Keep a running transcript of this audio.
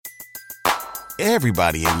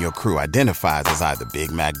Everybody in your crew identifies as either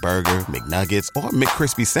Big Mac Burger, McNuggets, or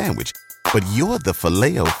McCrispy Sandwich. But you're the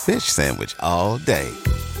Filet-O-Fish Sandwich all day.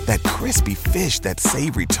 That crispy fish, that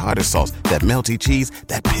savory tartar sauce, that melty cheese,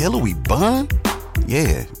 that pillowy bun.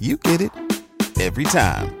 Yeah, you get it. Every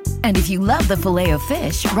time. And if you love the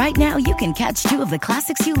Filet-O-Fish, right now you can catch two of the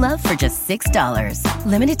classics you love for just $6.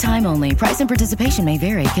 Limited time only. Price and participation may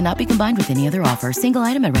vary. Cannot be combined with any other offer. Single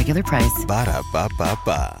item at regular price.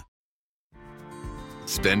 Ba-da-ba-ba-ba.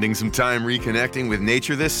 Spending some time reconnecting with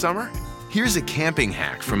nature this summer? Here's a camping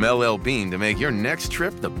hack from LL Bean to make your next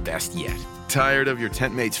trip the best yet. Tired of your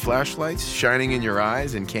tent mate's flashlights shining in your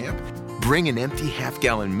eyes in camp? Bring an empty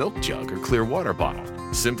half-gallon milk jug or clear water bottle.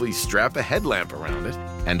 Simply strap a headlamp around it,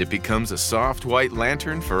 and it becomes a soft white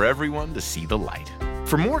lantern for everyone to see the light.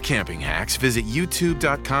 For more camping hacks, visit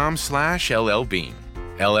youtube.com/LLbean.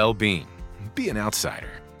 LL Bean. Be an outsider.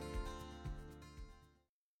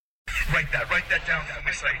 Write that down for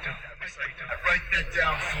me, Saito. Write that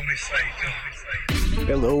down for me, Saito.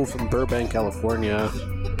 Hello from Burbank, California.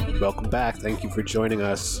 Welcome back. Thank you for joining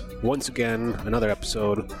us. Once again, another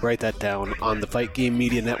episode, Write That Down, on the Fight Game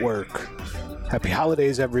Media Network. Happy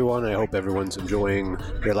holidays, everyone. I hope everyone's enjoying,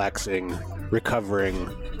 relaxing, recovering.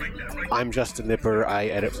 I'm Justin Nipper. I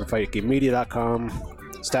edit for FightGameMedia.com.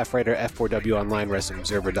 Staff writer, F4W Online,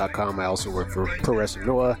 WrestlingObserver.com. I also work for Pro Wrestling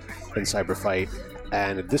Noah and Cyberfight.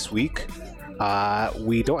 And this week,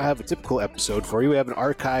 we don't have a typical episode for you. We have an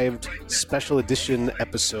archived special edition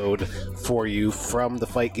episode for you from the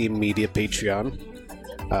Fight Game Media Patreon.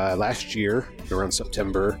 Last year, around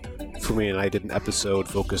September, Fumi and I did an episode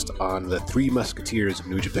focused on the three Musketeers of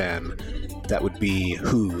New Japan. That would be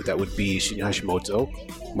who? That would be Shinya Hashimoto,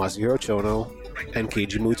 Masahiro Chono, and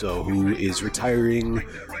Keiji Muto, who is retiring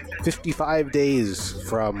 55 days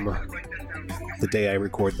from the day I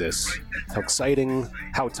record this. How exciting,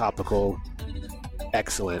 how topical,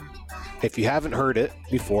 excellent. If you haven't heard it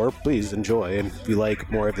before, please enjoy. And if you like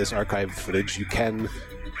more of this archived footage, you can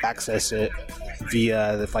access it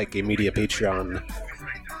via the Fight Game Media Patreon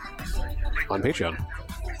on Patreon.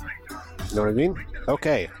 You know what I mean?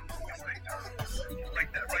 Okay.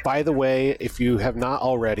 By the way, if you have not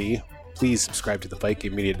already, please subscribe to the Fight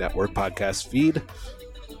Game Media Network podcast feed.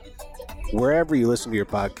 Wherever you listen to your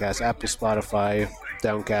podcast, Apple, Spotify,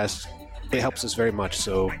 Downcast, it helps us very much.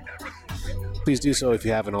 So please do so if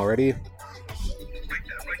you haven't already.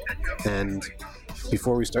 And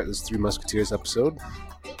before we start this Three Musketeers episode,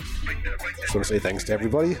 just want to say thanks to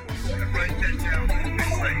everybody.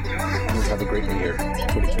 Let's have a great new year,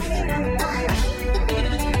 2023.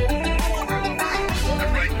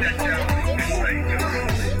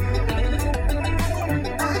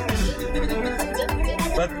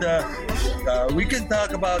 But we can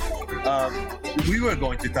talk about, we were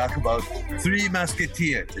going to talk about Three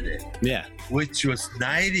Musketeers today. Yeah. Which was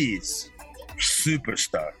 90s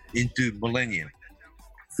superstar into millennium.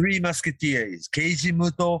 Three Musketeers, Keiji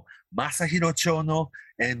Muto, Masahiro Chono,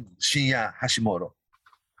 and Shinya Hashimoto.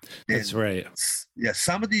 That's right. Yeah,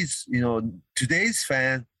 some of these, today's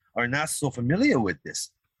fans are not so familiar with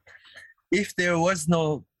this. If there was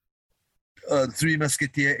no Three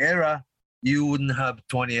Musketeer era, you wouldn't have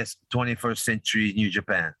 21st century New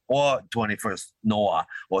Japan or 21st Noah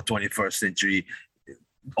or 21st century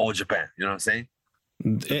All Japan. You know what I'm saying?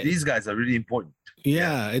 These guys are really important.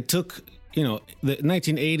 Yeah, it took, the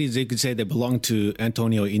 1980s, they could say they belonged to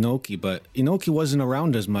Antonio Inoki, but Inoki wasn't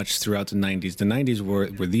around as much throughout the 90s. The 90s were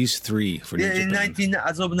these three for New Japan.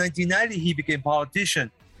 As of 1990, he became politician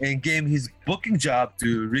and gave his booking job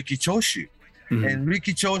to Riki Choshu. Mm-hmm. And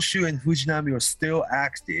Riki Choshu and Fujinami were still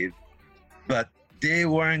active, but they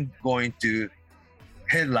weren't going to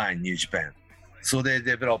headline New Japan. So they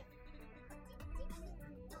developed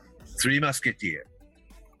Three Musketeers.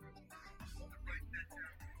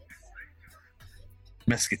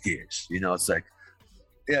 It's like,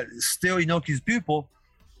 still Inoki's pupil,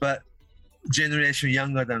 but generation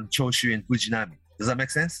younger than Choshu and Fujinami. Does that make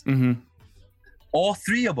sense? Mm-hmm. All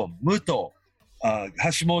three of them, Muto,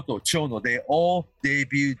 Hashimoto, Chono, they all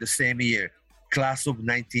debuted the same year, class of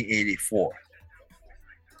 1984.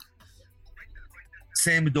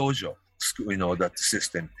 Same dojo, that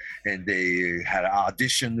system. And they had an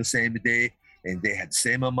audition the same day, and they had the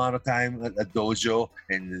same amount of time at the dojo.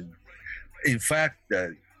 And in fact,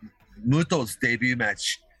 Muto's debut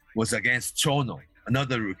match was against Chono,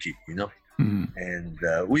 another rookie, Mm-hmm. And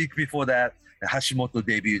a week before that, Hashimoto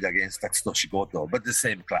debuted against Tatsutoshi Goto, but the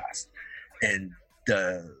same class. And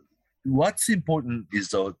what's important is,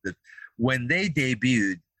 though, that when they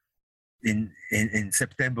debuted in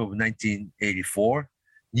September of 1984,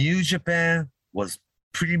 New Japan was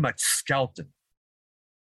pretty much skeleton.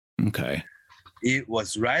 Okay. it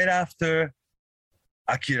was right after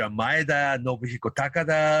Akira Maeda, Nobuhiko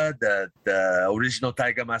Takada, the original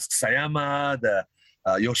Tiger Mask Sayama, the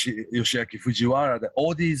Yoshiaki Fujiwara,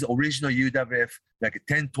 all these original UWF, like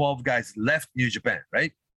 10, 12 guys left New Japan,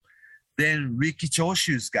 right? Then Riki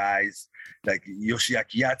Choshu's guys, like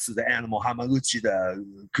Yoshiaki Yatsu, the Animal Hamaguchi, the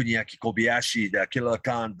Kuniaki Kobayashi, the Killer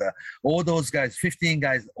Khan, all those guys, 15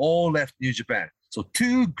 guys, all left New Japan. So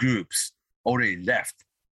 2 groups already left.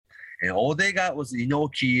 And all they got was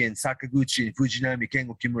Inoki and Sakaguchi and Fujinami,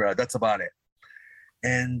 Kengo Kimura. That's about it.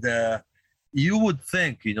 And you would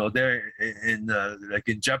think, they're in like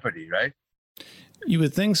in jeopardy, right? You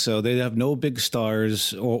would think so. They have no big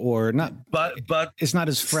stars or not. But it's not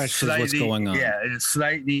as fresh as what's going on. Yeah, and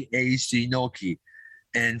slightly aged Inoki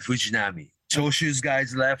and Fujinami. Choshu's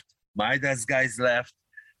guys left. Maeda's guys left.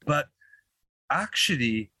 But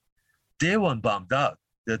actually, they weren't bummed out.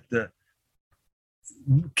 That the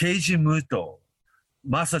Keiji Muto,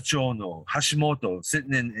 Masa Chono, Hashimoto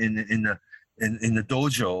sitting in the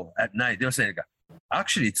dojo at night. They were saying,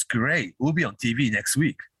 actually, it's great. We'll be on TV next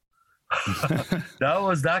week. That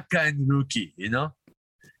was that kind of rookie,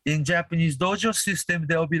 In Japanese dojo system,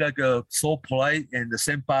 they'll be like so polite, and the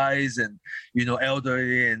senpais and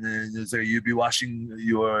elderly, and so you'll be washing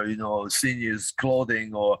your seniors'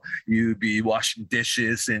 clothing, or you be washing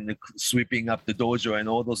dishes and sweeping up the dojo and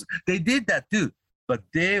all those. They did that too, but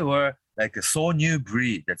they were like a so new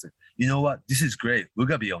breed. That's it. You know what? This is great. We're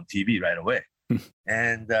gonna be on TV right away,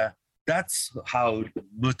 and that's how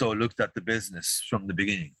Muto looked at the business from the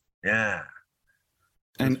beginning. Yeah.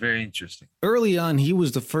 And very interesting. Early on, he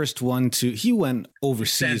was the first one he went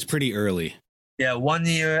overseas pretty early. Yeah, 1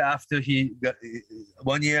 year after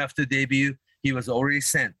 1 year after debut, he was already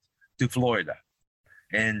sent to Florida,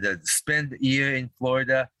 and spent a year in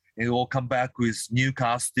Florida, and will come back with new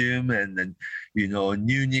costume and then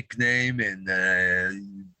new nickname and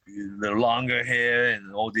the longer hair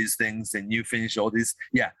and all these things and new finish, all these.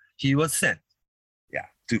 Yeah, he was sent,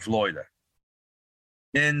 to Florida.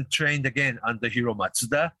 Then trained again under Hiro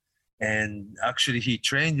Matsuda, and actually he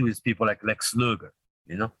trained with people like Lex Luger,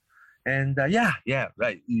 and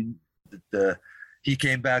right. He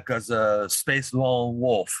came back as a space lone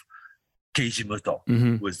wolf, Keiji Muto,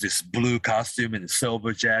 with this blue costume and a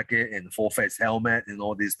silver jacket and full-face helmet and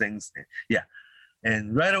all these things. Yeah,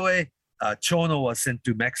 and right away, Chono was sent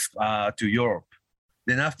to to Europe.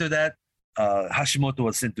 Then after that, Hashimoto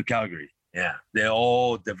was sent to Calgary. Yeah, they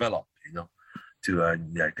all developed, to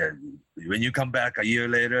when you come back a year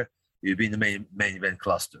later, you'll be in the main event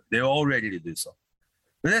cluster. They're all ready to do so.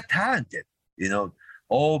 But they're talented,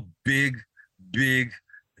 all big,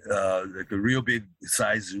 like a real big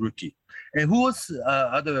size rookie. And who was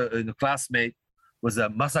other classmate was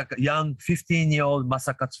a young 15-year-old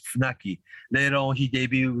Masakatsu Funaki. Later on, he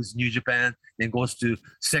debuted with New Japan, then goes to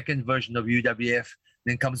second version of UWF,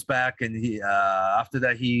 then comes back, and he after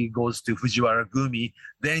that he goes to Fujiwara Gumi.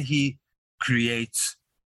 Then he creates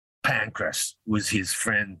Pancrase with his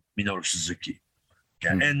friend Minoru Suzuki.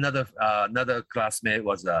 Okay. And another classmate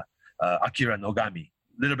was Akira Nogami.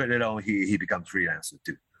 A little bit later on, he becomes freelancer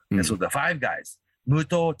too. And so the 5 guys,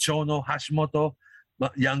 Muto, Chono, Hashimoto,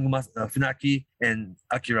 young Funaki, and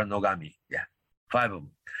Akira Nogami. Yeah, 5 of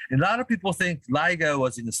them. And a lot of people think Liger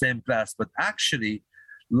was in the same class, but actually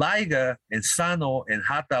Liger and Sano and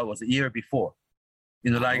Hata was a year before.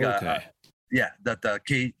 Liger,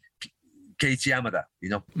 Keiichi Yamada,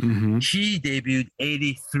 he debuted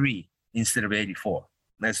 83 instead of 84.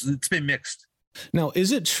 It's been mixed. Now,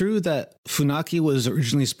 is it true that Funaki was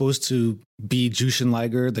originally supposed to be Jushin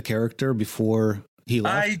Liger, the character, before he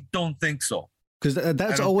left? I don't think so. Because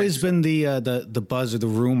that's always been the buzz or the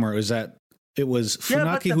rumor, is that it was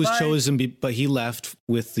Funaki who was chosen, but he left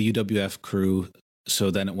with the UWF crew, so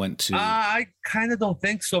then it went to... I kind of don't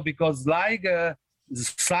think so, because Liger's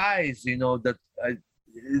size, that...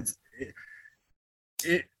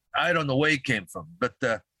 I don't know where it came from, but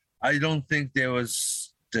I don't think there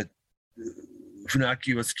was that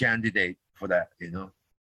Funaki was candidate for that,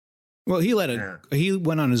 Well, he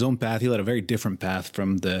went on his own path. He led a very different path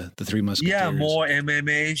from the Three Musketeers. Yeah, more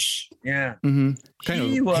MMA-ish. Yeah, kind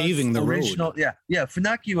of paving the road. Yeah.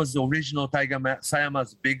 Funaki was the original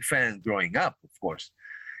Sayama's big fan growing up. Of course,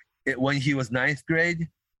 when he was 9th grade,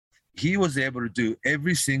 he was able to do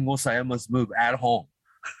every single Sayama's move at home.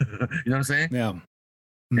 You know what I'm saying? Yeah.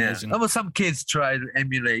 Amazing. Yeah. Well, some kids try to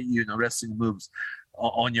emulate, wrestling moves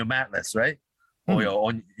on your matless, right? Or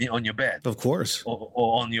on your bed. Of course.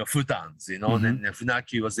 Or on your futons, And then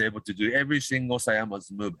Funaki was able to do every single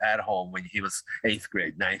Sayama's move at home when he was 8th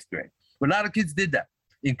grade, 9th grade. But a lot of kids did that,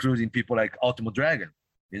 including people like Ultimo Dragon,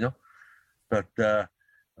 But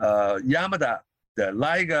Yamada the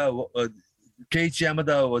Liger, Keiichi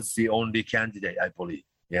Yamada was the only candidate, I believe.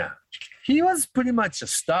 Yeah, he was pretty much a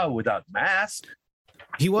star without mask.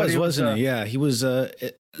 He was, wasn't he? Yeah, he was.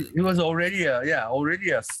 He was already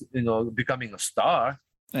becoming a star.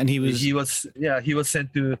 And he was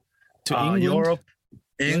sent to England? Europe,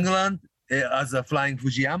 England as a flying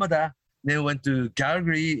Fuji Yamada. Then went to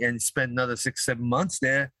Calgary and spent another 6-7 months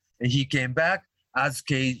there. And he came back as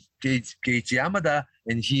Keiichi Yamada,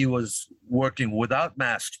 and he was working without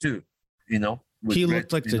mask too. He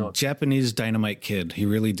looked like the Japanese Dynamite Kid. He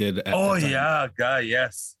really did.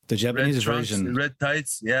 Yes. The Japanese red trunks, version. Red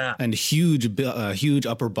tights, yeah. And huge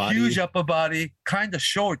upper body. Huge upper body, kind of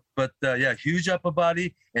short, but huge upper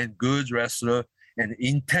body and good wrestler and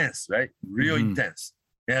intense, right? Real intense.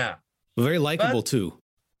 Yeah. Very likable too.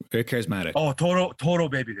 Very charismatic. Oh, total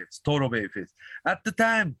babyface. Total babyface. At the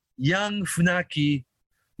time, young Funaki,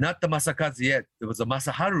 not the Masakazu yet. It was a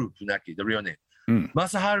Masaharu Funaki, the real name.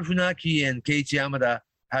 Masaharu Funaki and Keiichi Yamada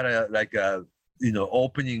had a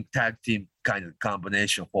opening tag team kind of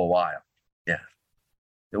combination for a while. Yeah,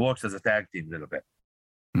 it works as a tag team a little bit.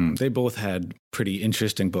 They both had pretty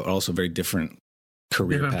interesting, but also very different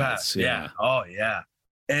career paths. Yeah. Oh yeah,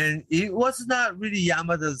 and it was not really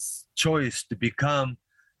Yamada's choice to become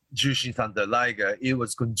Jushin Thunder Liger. It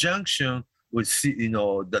was conjunction with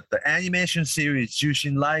the animation series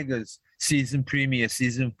Jushin Liger's season premiere,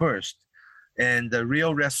 season first. And the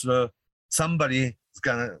real wrestler, somebody is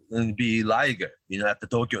gonna be Liger, at the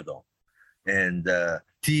Tokyo Dome. And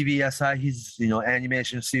TV Asahi's,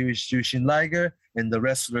 animation series Jushin Liger and the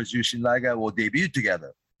wrestler Jushin Liger will debut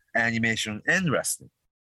together, animation and wrestling.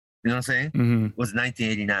 You know what I'm saying? Mm-hmm. It was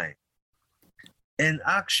 1989. And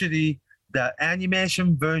actually, the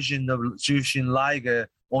animation version of Jushin Liger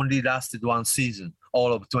only lasted one season,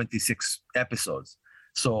 all of 26 episodes.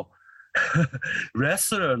 So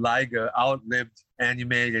wrestler Liger outlived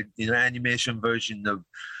animation version of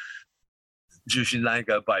Jushin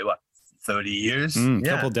Liger by 30 years?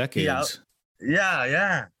 Couple decades.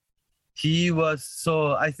 He was,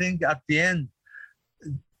 so I think at the end,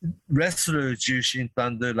 wrestler Jushin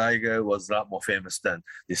Thunder Liger was a lot more famous than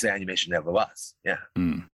this animation ever was. Yeah.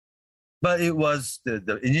 But it was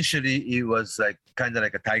initially it was kind of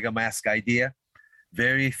like a Tiger Mask idea,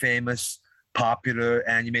 very famous, popular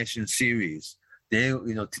animation series. They,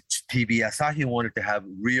 TV Asahi wanted to have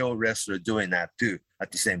real wrestler doing that too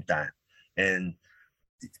at the same time, and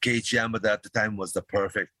Keiichi Yamada at the time was the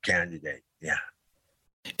perfect candidate. Yeah,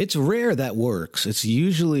 it's rare that works. It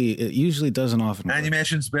usually doesn't often work.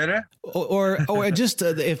 Animation's better, or just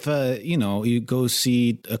if you go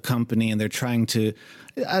see a company and they're trying to.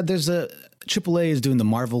 There's a AAA is doing the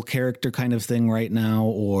Marvel character kind of thing right now,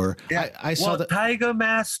 or I saw that Tiger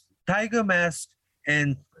Mask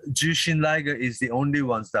and Jushin Liger is the only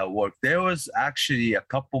ones that work. There was actually a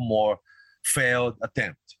couple more failed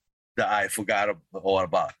attempts that I forgot all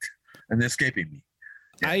about and escaping me.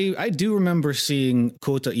 Yeah. I do remember seeing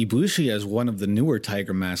Kota Ibushi as one of the newer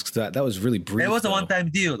Tiger Masks. That was really brief. It was a one-time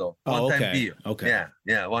deal though. One-time deal. Okay.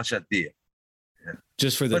 Yeah, one-shot deal. Yeah.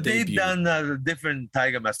 Just for the But debut. they've done different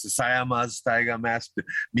Tiger Masks, to Sayama's Tiger Mask, to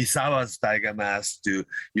Misawa's Tiger Mask, to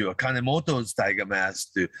Kanemoto's Tiger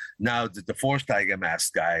Mask, to now the fourth Tiger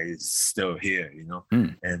Mask guy is still here,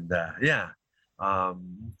 And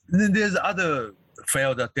then there's other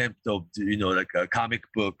failed attempt of like a comic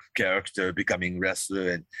book character becoming wrestler,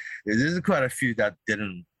 and there's quite a few that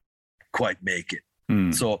didn't quite make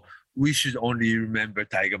it. So we should only remember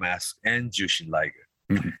Tiger Mask and Jushin Liger.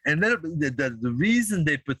 And then the reason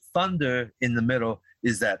they put Thunder in the middle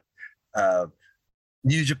is that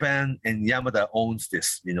New Japan and Yamada owns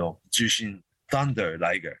this, Jushin Thunder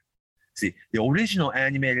Liger. See, the original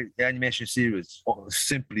animation series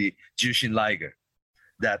simply Jushin Liger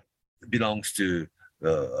that belongs to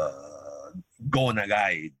Go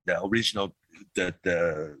Nagai, the original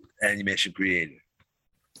the animation creator.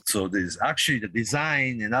 So there's actually the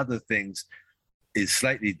design and other things is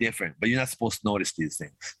slightly different, but you're not supposed to notice these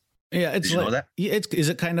things. Yeah, it's Did you know that? Is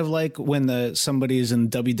it kind of like when somebody is in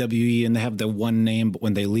WWE and they have the one name, but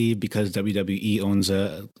when they leave because WWE owns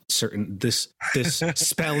a certain this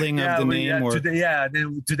spelling of the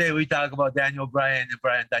name? Today we talk about Daniel Bryan and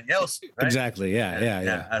Bryan Danielson. Right? Exactly.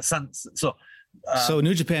 Yeah. So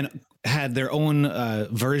New Japan had their own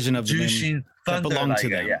version of the name that belonged to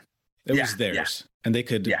them. It was theirs, and they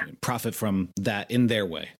could profit from that in their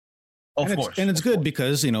way. Of course. And it's good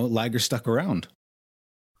because, Liger stuck around.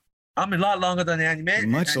 I mean, a lot longer than the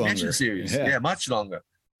animation series. Yeah, much longer.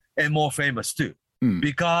 And more famous too.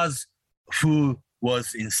 Because who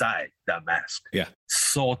was inside that mask. Yeah.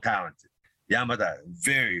 So talented. Yamada,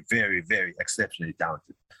 very, very, very exceptionally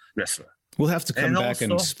talented wrestler. We'll have to come And back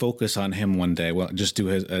and also- focus on him one day. Well, just do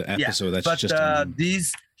his episode that's but just on him.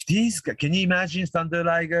 these can you imagine Thunder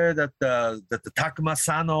Liger that the Takuma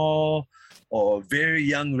Sano or very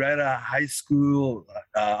young Rera high school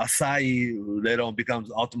Asai who later on becomes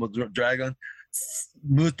Ultimate Dragon,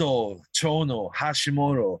 Muto, Chono,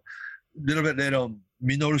 Hashimoto, little bit later on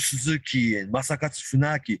Minoru Suzuki and Masakatsu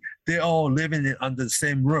Funaki, they're all living under the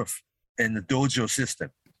same roof in the dojo system.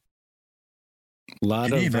 A lot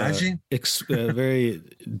Can you of imagine? very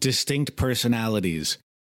distinct personalities.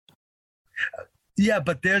 Yeah,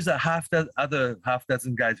 but there's other half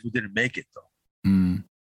dozen guys who didn't make it though. Mm.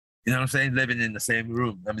 You know what I'm saying? Living in the same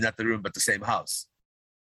room. I mean, not the room, but the same house.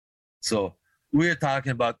 So we're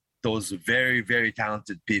talking about those very, very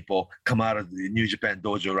talented people come out of the New Japan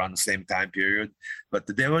dojo around the same time period. But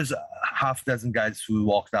there was a half dozen guys who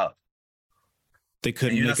walked out. They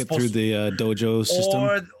couldn't you're make not it through the dojo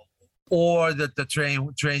system. Or that the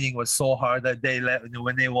training was so hard that they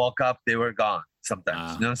when they woke up, they were gone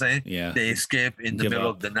sometimes. You know what I'm saying? Yeah. They escape in the Give middle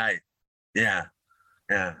up. of the night. Yeah.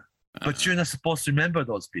 But you're not supposed to remember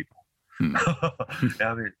those people.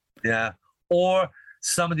 I mean, yeah. Or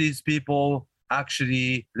some of these people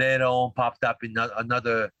actually later on popped up in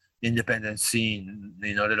another independent scene, a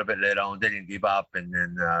little bit later on. They didn't give up, and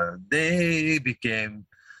then they became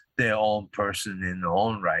their own person in their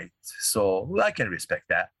own right. So I can respect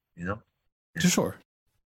that, Sure.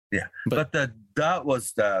 Yeah. But- But that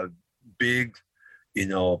was the big,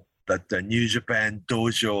 that the New Japan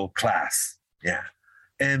dojo class. Yeah.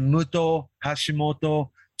 And Muto,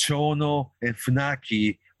 Hashimoto, Chono, and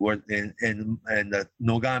Funaki were and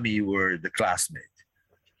Nogami were the classmates.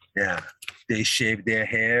 Yeah. They shaved their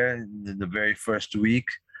hair in the very first week,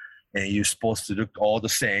 and you're supposed to look all the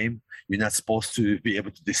same. You're not supposed to be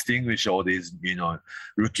able to distinguish all these,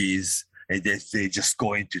 rookies, and they just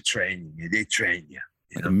go into training and they train you.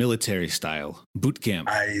 Like a military style boot camp.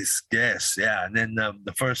 I guess, yeah. And then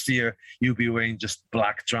the first year, you'll be wearing just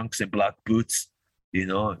black trunks and black boots. You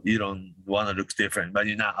don't want to look different, but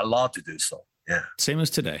you're not allowed to do so. Yeah. Same as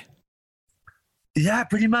today. Yeah,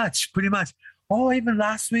 pretty much. Oh, even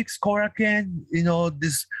last week's Korakuen,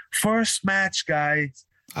 this first match, guys.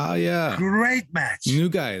 Oh yeah. Great match. New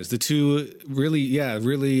guys, the two really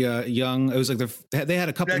young. It was like they had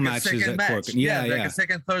a couple Like a matches second at match. Cork. Yeah. Like a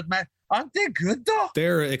second, third match. Aren't they good though?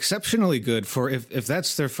 They're exceptionally good for if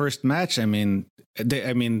that's their first match. I mean,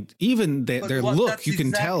 even their look, that's you can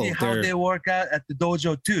exactly tell how they work out at the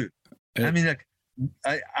dojo too. I mean, like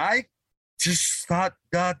I just thought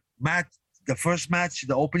that match, the first match,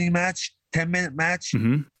 the opening match, 10-minute match,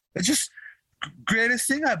 Mhm. it's just greatest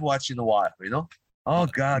thing I've watched in a while. Oh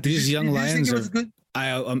God, These young did you think lions it are- was good?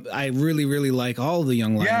 I really, really like all the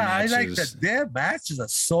young lion Yeah, matches. I like that. Their matches are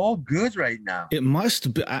so good right now. It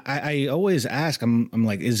must be. I always ask. I'm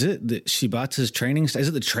like, is it the Shibata's training? Is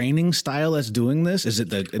it the training style that's doing this? Is it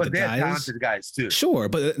the But they're guys? talented guys too. Sure,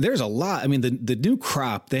 but there's a lot. I mean, the new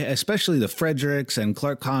crop, especially the Fredericks and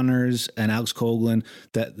Clark Connors and Alex Coughlin,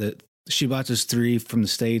 that the Shibata's three from the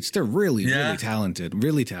States, they're really, Yeah. really talented.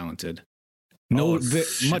 Really talented. No, much,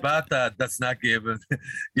 Shibata does not give an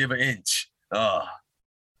inch. Oh,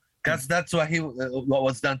 because that's what what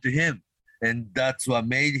was done to him, and that's what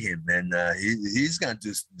made him, and he's gonna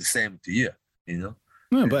do the same to you.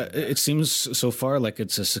 no, but it seems so far like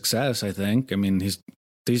it's a success. I think. I mean, these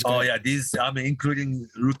guys. Oh yeah, including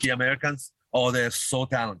rookie Americans. Oh, they're so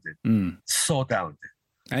talented, so talented.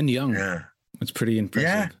 And young. Yeah, It's pretty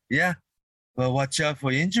impressive. yeah. Well, watch out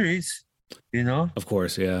for injuries. Of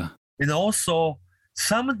course, yeah. And also,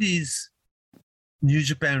 some of these New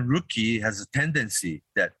Japan rookie has a tendency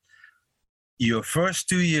that your first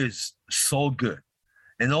 2 years so good,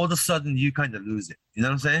 and all of a sudden you kind of lose it. You know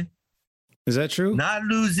what I'm saying? Is that true? Not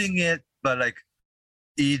losing it, but like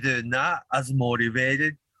either not as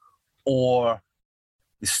motivated, or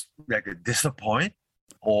it's like a disappointment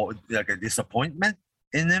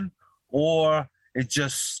in them, or it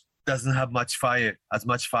just doesn't have as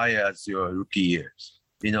much fire as your rookie years.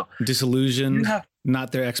 Disillusioned, You have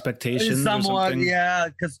not their expectations or somewhat, something. yeah,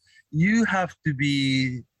 because you have to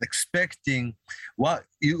be expecting what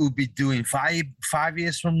you will be doing 5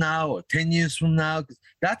 years from now or 10 years from now. 'Cause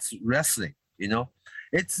that's wrestling.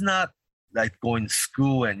 It's not like going to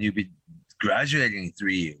school and you'll be graduating in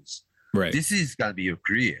 3 years. Right. This is gonna be your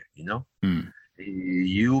career. Hmm.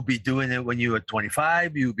 You'll be doing it when you were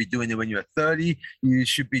 25. You'll be doing it when you're 30. You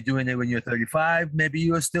should be doing it when you're 35. Maybe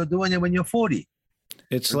you are still doing it when you're 40.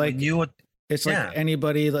 It's When like you were it's yeah. like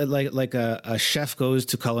anybody like a chef goes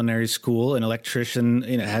to culinary school, an electrician,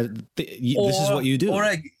 this is what you do. Or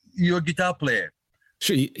like you're a guitar player.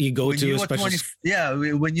 Sure, you go When to you a were special.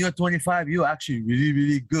 20, when you're 25, you're actually really,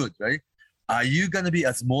 really good, right? Are you going to be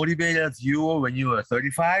as motivated as you were when you were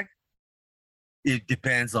 35? It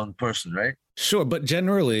depends on the person, right? Sure, but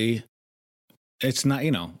generally, it's not.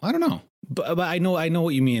 I don't know, but I know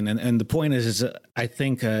what you mean, and the point is I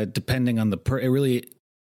think depending on it really.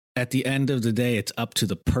 At the end of the day, it's up to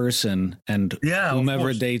the person and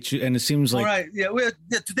whomever they choose. And it seems like... All right,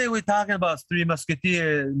 today we're talking about Three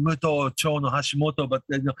Musketeers, Muto, Chono, Hashimoto, but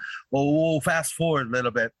we'll fast forward a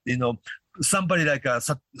little bit. Somebody like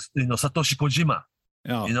Satoshi Kojima,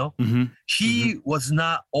 he was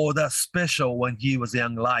not all that special when he was a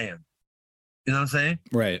young lion. You know what I'm saying?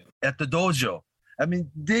 Right. At the dojo. I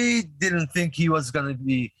mean, they didn't think he was going to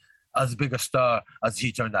be as big a star as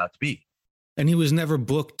he turned out to be. And he was never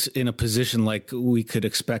booked in a position like we could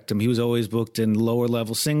expect him. He was always booked in lower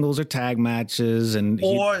level singles or tag matches,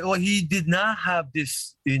 or he did not have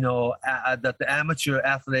this, that the amateur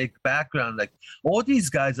athletic background. Like all these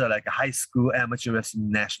guys are like a high school amateur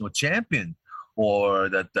wrestling national champion, or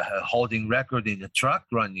the holding record in the track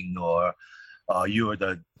running, or you're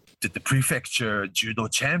the prefecture judo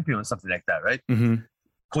champion or something like that, right? Mm-hmm.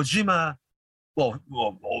 Kojima. Well,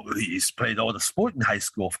 he's played all the sport in high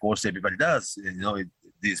school. Of course, everybody does,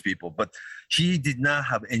 these people. But he did not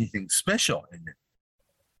have anything special in it.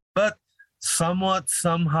 But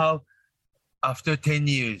somehow, after 10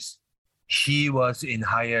 years, he was in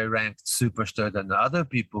higher ranked superstar than the other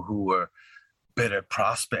people who were better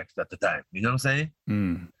prospects at the time. You know what I'm saying?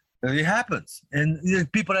 Mm. It happens. And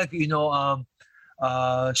people like, Shinjiro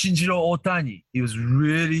Otani, he was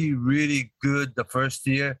really, really good the first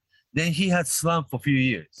year. Then he had slump for a few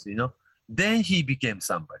years, Then he became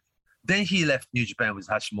somebody. Then he left New Japan with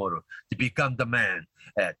Hashimoto to become the man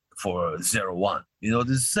for 0-1. This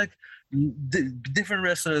is like different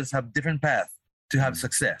wrestlers have different paths to have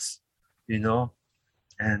success,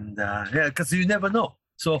 And because you never know.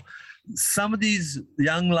 So some of these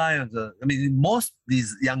young lions, most of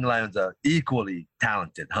these young lions are equally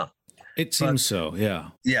talented, huh? It seems so,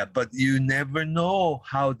 yeah. Yeah, but you never know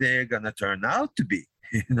how they're going to turn out to be.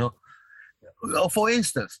 For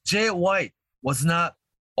instance, Jay White was not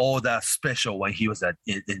all that special when he was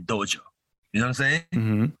in dojo. You know what I'm saying?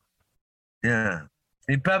 Mm-hmm. Yeah,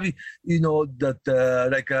 and probably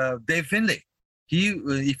that Dave Finlay.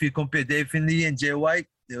 If you compare Dave Finlay and Jay White,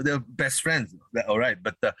 they're best friends. All right,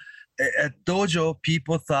 but at dojo,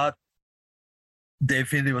 people thought Dave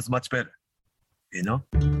Finlay was much better.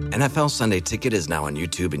 NFL Sunday Ticket is now on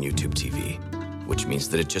YouTube and YouTube TV, which means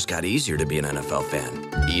that it just got easier to be an NFL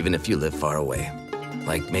fan, even if you live far away.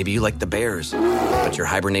 Like maybe you like the Bears, but you're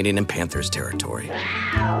hibernating in Panthers territory.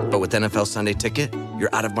 But with NFL Sunday Ticket, your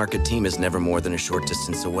out-of-market team is never more than a short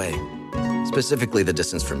distance away. Specifically, the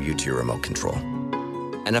distance from you to your remote control.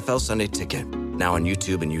 NFL Sunday Ticket, now on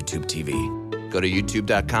YouTube and YouTube TV. Go to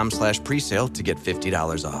youtube.com/presale to get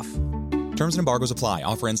 $50 off. Terms and embargoes apply.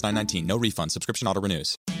 Offer ends 9/19. No refund. Subscription auto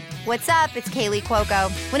renews. What's up? It's Kaylee Cuoco.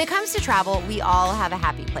 When it comes to travel, we all have a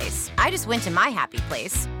happy place. I just went to my happy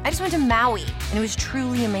place. I just went to Maui, and it was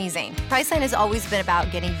truly amazing. Priceline has always been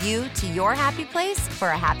about getting you to your happy place for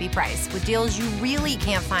a happy price with deals you really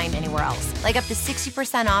can't find anywhere else. Like up to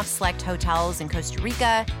 60% off select hotels in Costa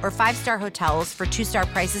Rica or 5-star hotels for 2-star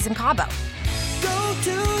prices in Cabo. Go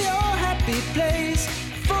to your happy place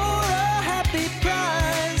for a happy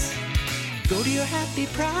price. Go to your happy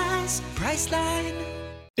price, Priceline.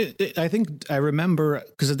 I think I remember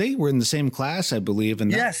because they were in the same class, I believe.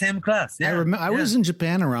 And same class. Yeah, I was in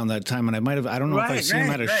Japan around that time, and I don't know if I seen them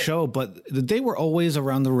at a show, but they were always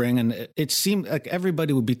around the ring, and it seemed like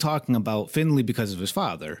everybody would be talking about Finlay because of his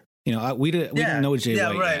father. We didn't know Jay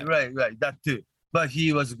White. Right. That too. But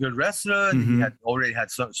he was a good wrestler. Mm-hmm. He had already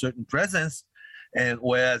had some certain presence, and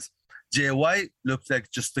whereas Jay White looked like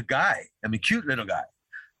just a guy. Cute little guy.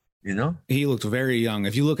 He looked very young.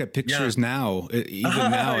 If you look at pictures now,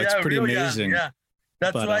 it's pretty amazing. Yeah,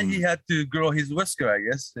 that's why he had to grow his whisker, I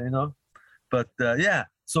guess. But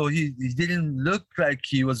so he didn't look like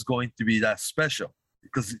he was going to be that special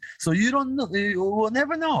so you don't know. You will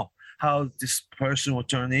never know how this person will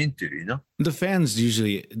turn into. The fans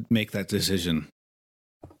usually make that decision.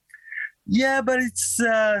 Yeah, but it's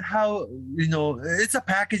how it's a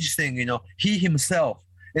package thing. He himself,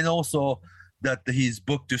 and also that he's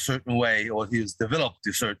booked a certain way or he's developed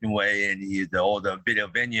a certain way, and all the video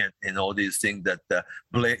vignette and all these things that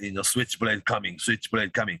switchblade coming,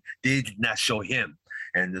 they did not show him.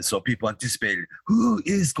 And so people anticipated who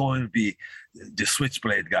is going to be the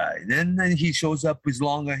switchblade guy. Then he shows up with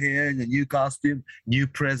longer hair and a new costume, new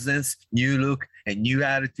presence, new look, and new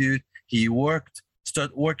attitude. He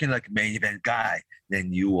start working like a main event guy.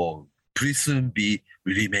 Then you will pretty soon be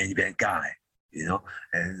really main event guy.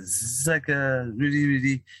 And it's like a really,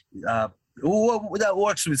 really Well, that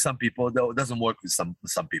works with some people, though it doesn't work with some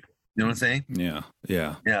people. You know what I'm saying?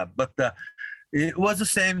 Yeah. But it was the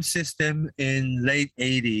same system in late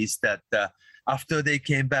 80s that after they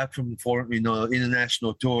came back from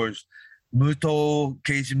international tours,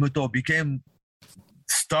 Keiji Muto became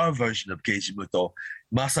star version of Keiji Muto.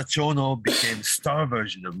 Masa Chono became star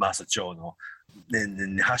version of Masa Chono.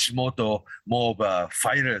 And Hashimoto, more of a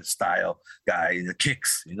fighter style guy in the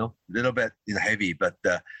kicks, a little bit heavy, but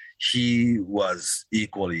he was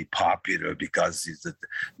equally popular because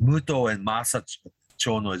Muto and Masa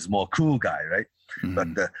Chono is more cool guy, right? Mm-hmm.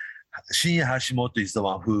 But Shinya Hashimoto is the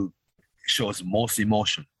one who shows most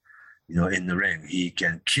emotion, in the ring. He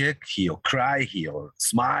can kick, he'll cry, he'll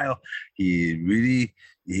smile. He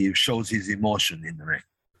shows his emotion in the ring.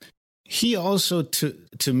 He also,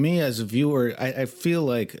 to me as a viewer, I feel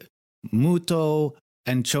like Muto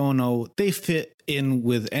and Chono, they fit in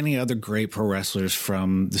with any other great pro wrestlers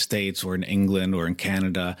from the States or in England or in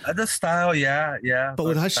Canada. The style, yeah. But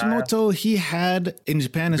with Hashimoto, he had, in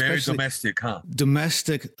Japan especially, very domestic, huh?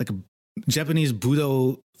 Domestic, like a Japanese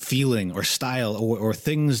Budo feeling or style or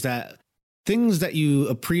things that you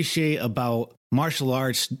appreciate about martial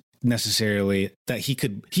arts necessarily that he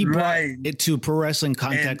brought it to pro wrestling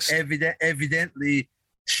context. And evidently,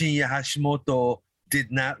 Shinya Hashimoto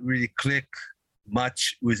did not really click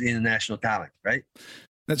much with international talent, right?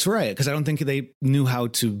 That's right, because I don't think they knew how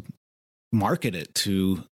to market it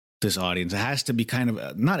to this audience. It has to be kind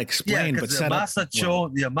of not explained, but set up. Masa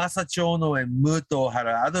Chono and Muto had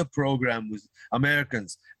another program with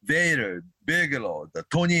Americans, Vader, Bigelow, the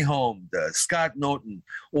Tony Holm, the Scott Norton,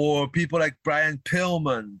 or people like Brian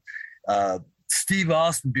Pillman, Steve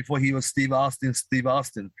Austin before he was Steve Austin.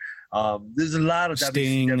 There's a lot of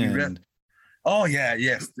Sting Oh yeah,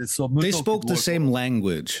 yes. So Muto they spoke the same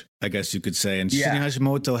language, I guess you could say. And Shinya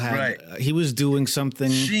Hashimoto he was doing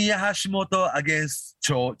something. Shinya Hashimoto against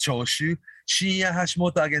Choshu, Shinya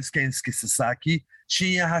Hashimoto against Kensuke Sasaki,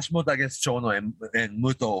 Shinya Hashimoto against Chono and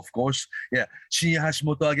Muto, of course. Yeah, Shinya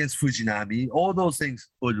Hashimoto against Fujinami. All those things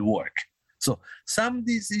would work. So some of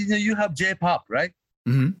these, you have J-pop, right?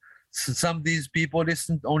 Mm-hmm. So some of these people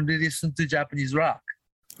only listen to Japanese rock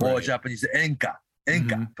or Japanese enka,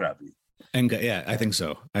 probably. Enka, yeah, I think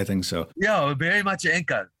so. Yeah, very much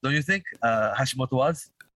enka, don't you think? Hashimoto was.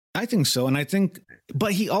 I think so, and I think,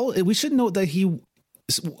 but we should note that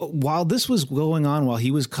while this was going on, while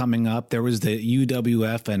he was coming up, there was the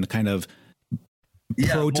UWF and kind of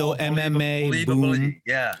proto MMA boom.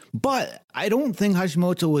 Yeah, but I don't think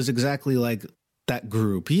Hashimoto was exactly like that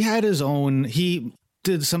group. He had his own. He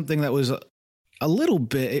did something that was a little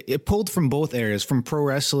bit. It pulled from both areas, from pro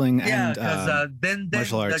wrestling and then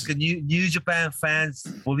martial arts. Like New Japan fans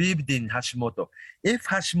believed in Hashimoto. If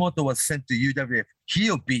Hashimoto was sent to UWF,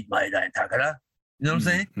 he'll beat Maeda and Takara. You know what I'm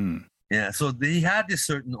saying? Mm-hmm. Yeah. So he had this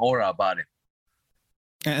certain aura about him.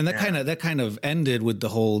 And that kind of ended with the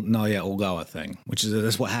whole Naoya Ogawa thing,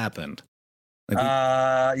 that's what happened.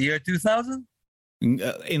 Year 2000.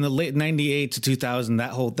 In the late 98 to 2000,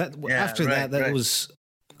 that was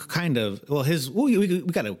kind of we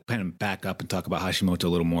got to kind of back up and talk about Hashimoto a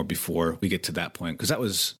little more before we get to that point, because that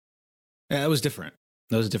was different.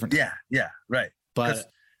 That was a different time. Yeah, right.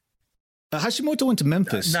 But Hashimoto went to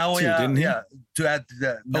Memphis too, didn't he? Yeah, to add to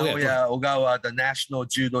that, Naoya Ogawa, the national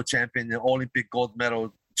judo champion, the Olympic gold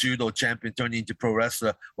medal judo champion, turned into pro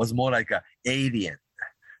wrestler, was more like an alien.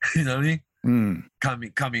 You know what I mean?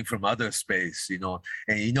 Coming from outer space, and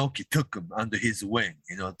Inoki took him under his wing,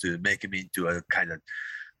 to make him into a kind of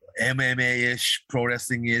MMA-ish, pro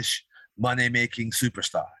wrestling-ish, money-making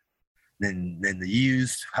superstar. Then they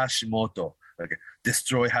used Hashimoto,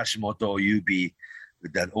 destroy Hashimoto.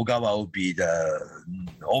 That Ogawa would be the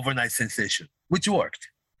overnight sensation, which worked,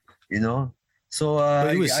 So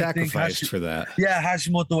but he was sacrificed for that. Yeah,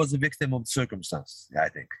 Hashimoto was a victim of circumstance. I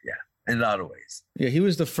think, in a lot of ways. Yeah, he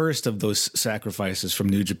was the first of those sacrifices from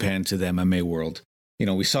New Japan to the MMA world.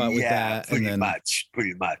 We saw it with that, pretty and then much.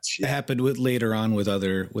 Yeah. It happened later on with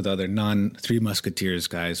other non-Three Musketeers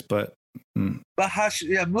guys, but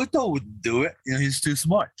Muto wouldn't do it. He's too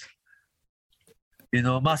smart.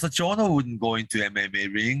 Masa Chono wouldn't go into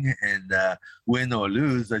MMA ring and win or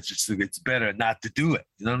lose. It's better not to do it.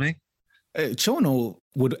 You know what I mean? Chono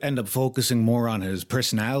would end up focusing more on his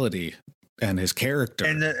personality and his character.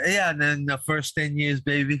 And then the first 10 years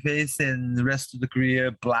babyface, and the rest of the career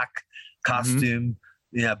black costume,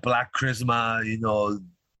 black charisma,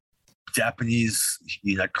 Japanese,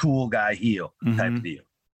 cool guy heel type deal.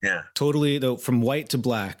 Yeah, totally. Though from white to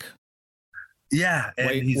black. Yeah,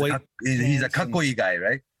 and he's a kakoi guy,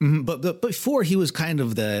 right? Mm-hmm. But before he was kind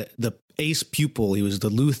of the ace pupil. He was the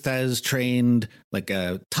Luthez trained, like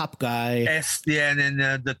a top guy. His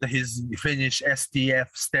finish STF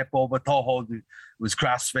step over toe hold was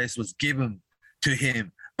crossface was given to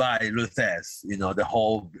him by Luthez. The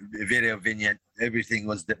whole video vignette, everything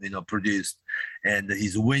was produced, and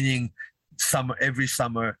he's winning every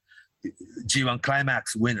summer G1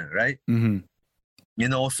 Climax winner, right?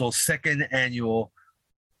 Mm-hmm. Also second annual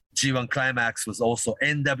G1 Climax was also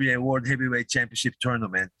NWA World Heavyweight Championship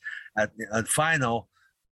Tournament. At final,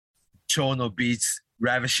 Chono beats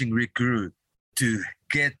Ravishing Rick Rude to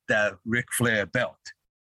get the Ric Flair belt.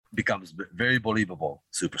 Becomes very believable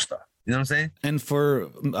superstar. You know what I'm saying? And for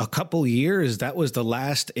a couple years, that was the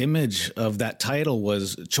last image of that title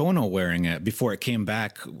was Chono wearing it before it came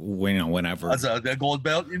back. Whenever as the gold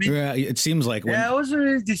belt, you mean? Yeah, it seems like. It was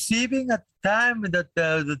really deceiving at the time that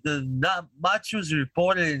not much was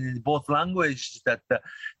reported in both languages that the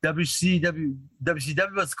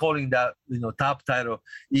WCW was calling that top title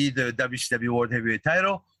either WCW World Heavyweight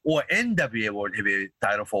title or NWA World Heavyweight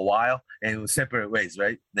title for a while, and it was separate ways,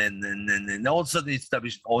 right? Then all of a sudden it's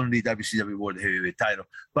only WCW World Heavyweight title.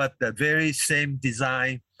 But the very same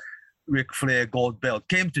design Ric Flair gold belt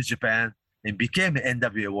came to Japan and became the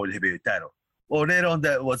NWA World Heavyweight title. Well, later on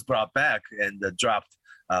that was brought back and dropped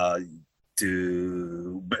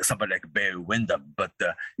to somebody like Barry Windham. But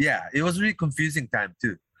it was really confusing time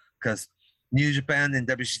too, because New Japan and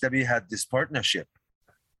WCW had this partnership.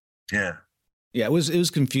 Yeah. Yeah, it was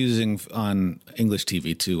confusing on English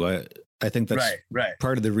TV too. I think that's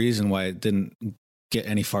part of the reason why it didn't get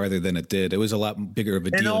any farther than it did. It was a lot bigger of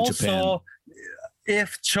a deal in Japan. And also,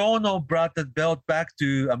 if Chono brought the belt back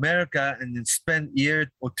to America and then spent year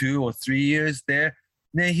or 2 or 3 years there,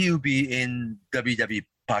 then he'll be in WCW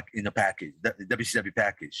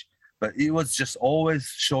package. But it was just always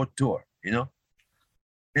short tour,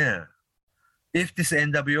 Yeah. If this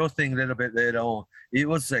NWO thing a little bit later on, it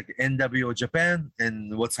was like NWO Japan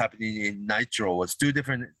and what's happening in Nitro was 2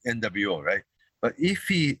 different NWO, right? But if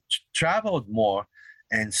he traveled more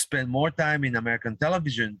and spent more time in American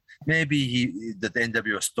television, maybe the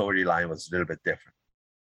NWO storyline was a little bit different.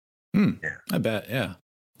 Yeah, I bet. Yeah,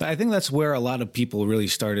 I think that's where a lot of people really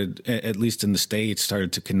started, at least in the States,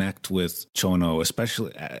 started to connect with Chono,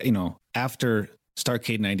 especially after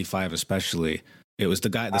Starrcade '95, especially. It was the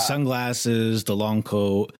guy, the sunglasses, the long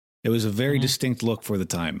coat. It was a very distinct look for the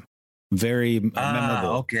time. Very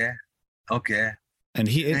memorable. Okay. And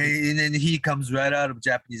then he comes right out of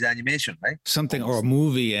Japanese animation, right? Something or a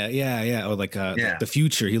movie, yeah, or like the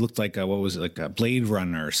future. He looked like what was it, like a Blade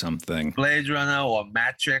Runner or something. Blade Runner or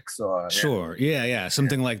Matrix or sure, yeah,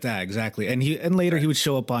 something like that, exactly. And later he would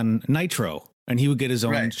show up on Nitro, and he would get his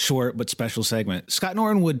own short but special segment. Scott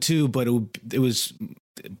Norton would too, but it was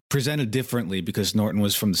presented differently because Norton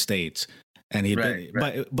was from the States. And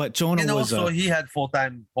but Chono was also he had full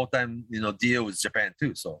time deal with Japan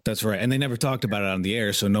too. So that's right, and they never talked about it on the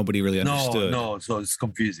air, so nobody really understood. No, so it's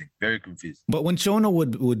confusing, very confusing. But when Chono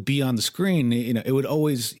would be on the screen, he would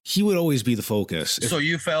always be the focus. So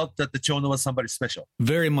you felt that the Chono was somebody special?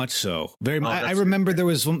 Very much so. I remember there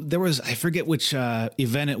was I forget which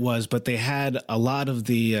event it was, but they had a lot of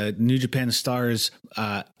the New Japan stars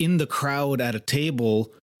in the crowd at a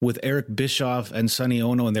table with Eric Bischoff and Sonny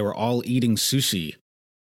Ono, and they were all eating sushi.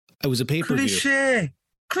 It was a pay-per-view.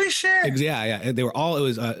 Cliche. Yeah. They were all. It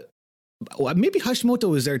was maybe Hashimoto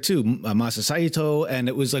was there too, Masa Saito, and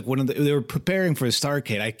it was like they were preparing for a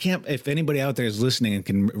Starrcade. I can't. If anybody out there is listening and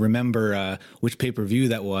can remember which pay-per-view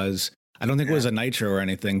that was, I don't think it was a Nitro or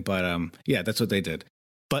anything, but that's what they did.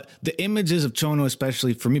 But the images of Chono,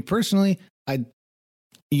 especially for me personally,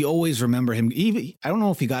 you always remember him. Even I don't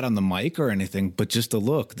know if he got on the mic or anything, but just the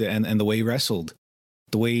look and the way he wrestled,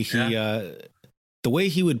 the way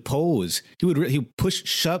he would pose. He would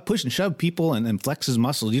push and shove people and flex his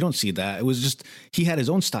muscles. You don't see that. It was just he had his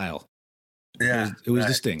own style. Yeah, it was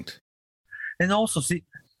distinct. And also, see,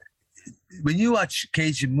 when you watch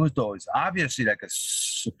Keiji Muto, it's obviously like a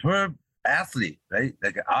superb athlete, right?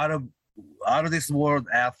 Like out of this world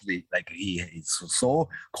athlete. Like he's so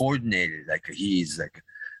coordinated. Like he's like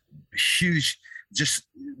huge. Just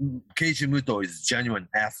Keiji Muto is genuine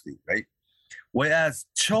athlete, right? Whereas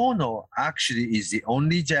Chono actually is the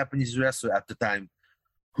only Japanese wrestler at the time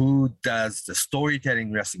who does the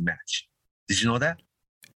storytelling wrestling match. Did you know that?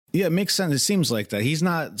 Yeah, it makes sense. It seems like that. He's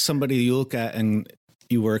not somebody you look at and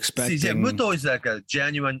you were expecting. See, Muto is like a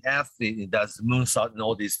genuine athlete. He does moonsault and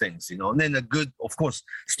all these things, And then a good, of course,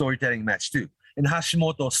 storytelling match too. And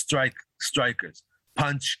Hashimoto strikers,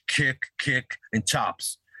 punch, kick, and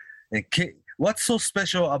chops. And what's so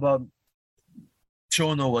special about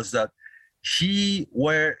Chono was that he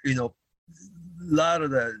a lot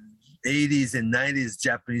of the 80s and 90s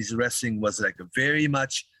Japanese wrestling was like a very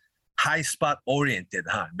much high spot oriented,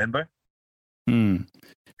 huh? Remember? Mm.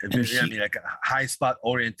 I mean, like a high spot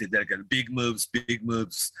oriented, like big moves,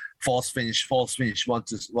 false finish,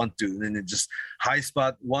 1-2, and then just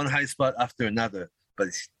one high spot after another. But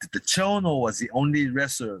the Chono was the only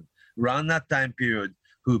wrestler around that time period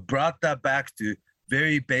who brought that back to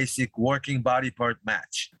very basic working body part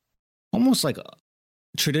match. Almost like a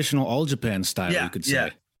traditional All Japan style, you could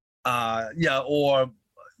say. Or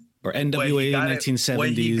NWA 1970s. Where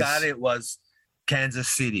he got it was Kansas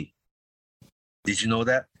City. Did you know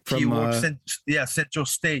that? He worked Central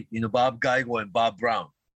State, Bob Geigel and Bob Brown.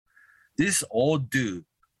 This old dude,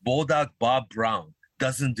 Bulldog Bob Brown,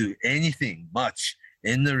 doesn't do anything much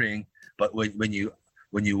in the ring, but when you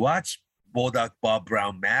watch Bulldog Bob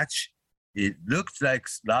Brown match, it looked like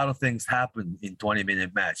a lot of things happened in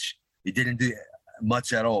 20-minute match. He didn't do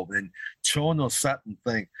much at all. And Chono sat and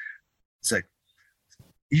think, it's like,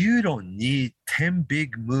 you don't need 10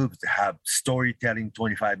 big moves to have storytelling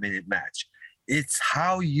 25-minute match. It's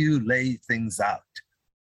how you lay things out.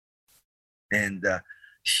 And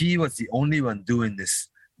he was the only one doing this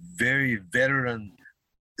very veteran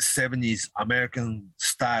 70s American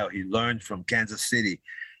style he learned from Kansas City,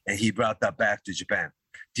 and he brought that back to Japan.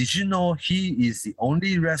 Did you know he is the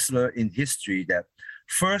only wrestler in history that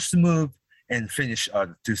first move and finish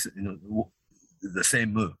are the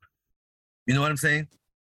same move? You know what I'm saying?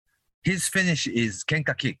 His finish is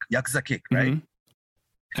Kenka kick, Yakuza kick, right? Mm-hmm.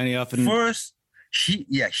 And he often first leave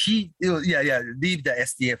the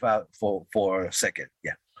SDF out for a second.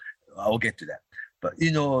 Yeah, I'll get to that. But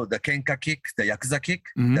the Kenka kick, the Yakuza kick,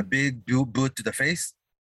 the big boot to the face,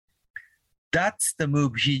 that's the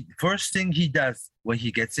move first thing he does when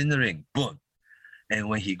he gets in the ring, boom. And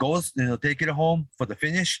when he goes, take it home for the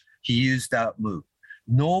finish, he used that move.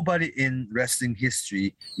 Nobody in wrestling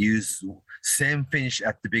history used same finish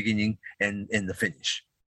at the beginning and in the finish.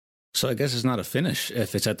 So I guess it's not a finish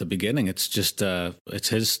if it's at the beginning. It's just it's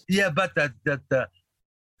his. Yeah, but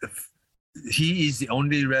he is the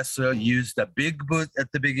only wrestler used the big boot at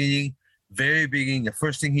the beginning, very beginning. The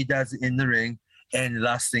first thing he does in the ring, and the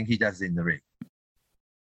last thing he does in the ring.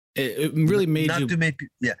 It really made not too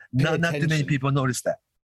many people notice that.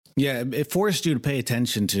 Yeah, it forced you to pay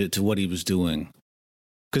attention to what he was doing.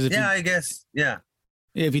 I guess. Yeah.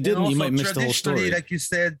 If you didn't, you might miss the whole story. Like you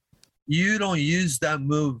said, you don't use that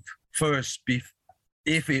move first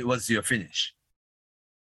if it was your finish.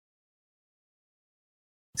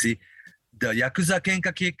 See, the Yakuza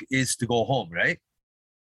Kenka kick is to go home, right?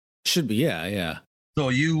 Should be, yeah. So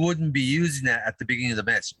you wouldn't be using that at the beginning of the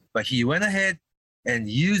match. But he went ahead and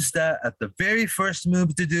used that at the very first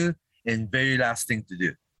move to do and very last thing to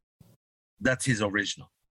do. That's his original.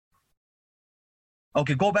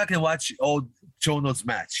 Okay, go back and watch old Chono's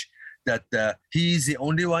match. That he's the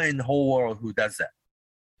only one in the whole world who does that.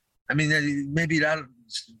 I mean, maybe that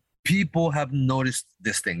people haven't noticed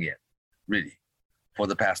this thing yet, really, for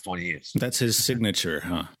the past 20 years. That's his signature,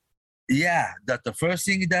 huh? Yeah, that the first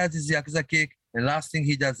thing he does is the Yakuza kick, and last thing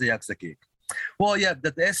he does the Yakuza kick. Well, yeah,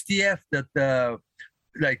 that the STF, that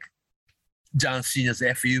like John Cena's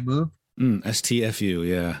FU move. STFU,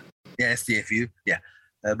 yeah. Yeah, STFU, yeah.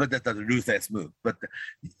 But that's the ruthless move. But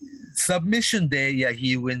submission day, yeah,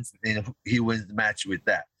 he wins. He wins the match with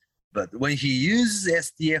that. But when he uses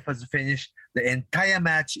STF as a finish, the entire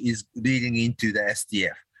match is leading into the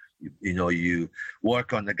STF. You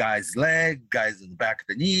work on the guy's leg, guys in the back of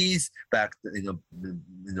the knees, the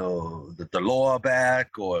lower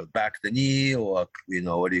back or back of the knee, or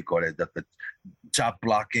what do you call it? The chop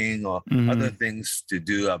blocking or other things to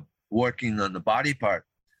do working on the body part.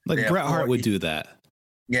 Like Bret Hart would do that.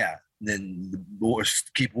 Yeah, then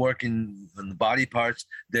keep working on the body parts.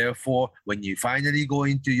 Therefore, when you finally go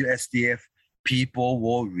into your SDF, people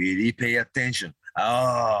will really pay attention.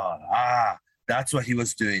 That's what he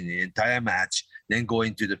was doing the entire match. Then go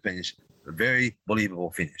into the finish, a very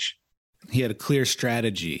believable finish. He had a clear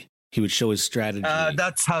strategy. He would show his strategy.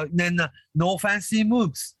 That's how. Then no fancy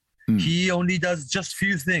moves. He only does just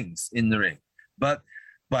few things in the ring, but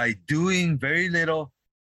by doing very little,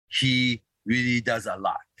 he really does a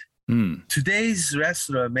lot. Today's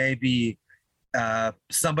wrestler, maybe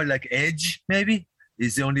somebody like Edge, maybe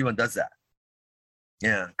is the only one does that.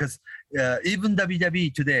 Yeah, because even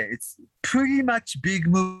WWE today, it's pretty much big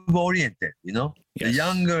move oriented. Yes. The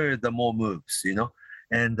younger, the more moves.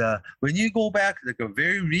 And when you go back, like a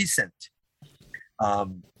very recent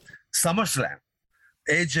SummerSlam,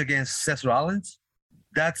 Edge against Seth Rollins,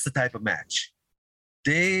 that's the type of match.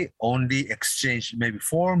 They only exchange maybe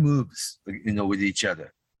 4 moves, with each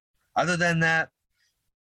other. Other than that,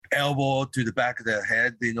 elbow to the back of the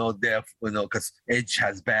head, because Edge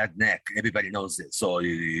has bad neck. Everybody knows it. So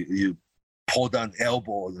you pull down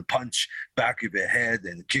elbow, the punch back of your head,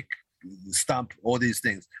 and kick, stomp, all these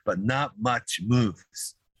things, but not much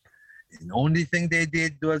moves. And the only thing they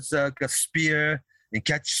did was a spear and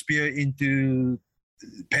catch spear into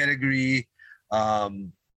pedigree,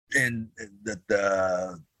 and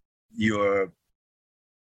your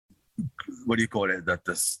what do you call it?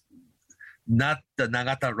 Not the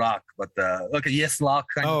Nagata rock, but the yes lock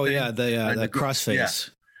kind of thing. The crossface. Yeah,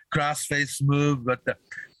 crossface move, but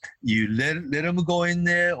you let them go in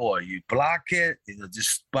there, or you block it.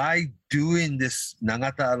 Just by doing this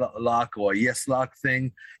Nagata lock or yes lock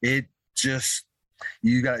thing, it just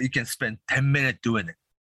you can spend 10 minutes doing it.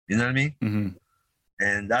 You know what I mean? Mm-hmm.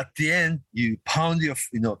 And at the end, you pound your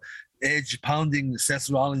Edge pounding Seth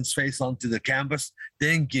Rollins' face onto the canvas,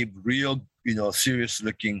 then give real, serious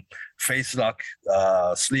looking face lock,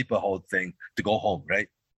 sleeper hold thing to go home, right?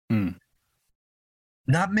 Mm.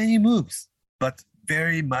 Not many moves, but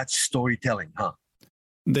very much storytelling, huh?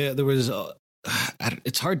 There was,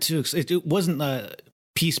 it's hard to, it wasn't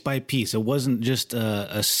piece by piece. It wasn't just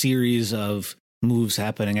a series of moves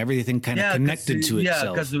happening. Everything kind of connected to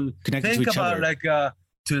itself. Yeah, because think about other.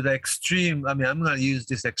 To the extreme, I'm going to use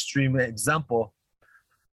this extreme example.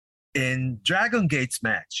 In Dragon Gate's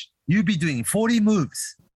match, you'd be doing 40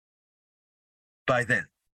 moves by then.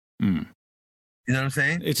 Mm. You know what I'm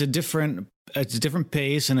saying? It's a different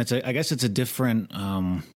pace, and I guess it's a different.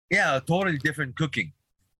 Totally different cooking.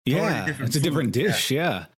 Yeah, different it's a different dish.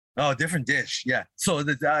 Yeah. Oh, different dish. Yeah. So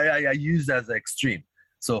I use that as an extreme.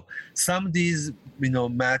 So some of these,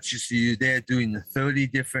 matches, they're doing 30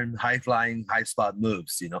 different high-flying, high-spot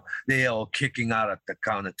moves, They are kicking out at the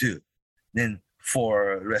counter too. Then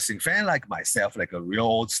for a wrestling fan like myself, like a real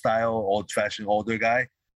old-fashioned older guy,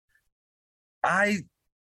 I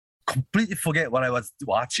completely forget what I was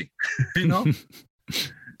watching,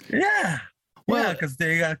 Yeah. Well, because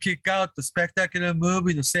they got to kick out the spectacular move,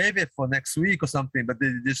 save it for next week or something, but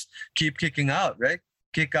they just keep kicking out, right?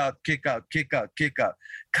 Kick out, kick out, kick out, kick out.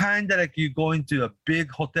 Kind of like you go into a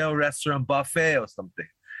big hotel restaurant buffet or something.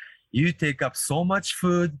 You take up so much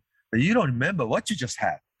food that you don't remember what you just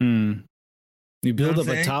had. Mm. You build up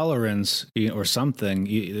a tolerance or something.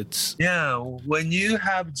 When you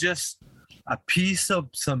have just a piece of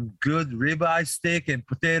some good ribeye steak and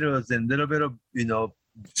potatoes and a little bit of,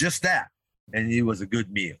 just that, and it was a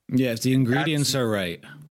good meal. Yeah, if the ingredients are right.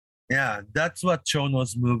 Yeah, that's what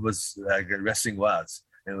Chono's move was, wrestling was,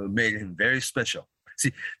 and it made him very special.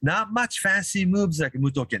 See, not much fancy moves like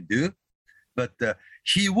Muto can do, but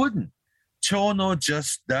he wouldn't. Chono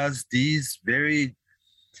just does these very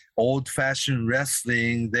old-fashioned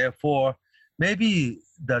wrestling. Therefore, maybe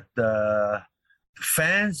that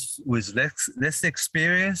fans with less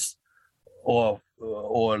experience or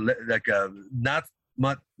like not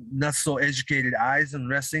so educated eyes on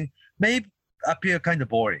wrestling may appear kind of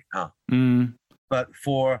boring, huh? Mm. But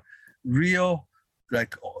for real, I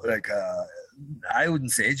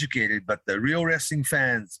wouldn't say educated, but the real wrestling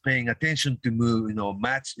fans paying attention to move,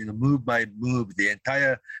 match, move by move, the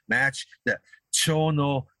entire match, that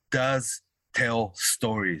Chono does tell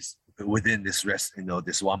stories within this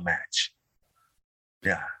this one match.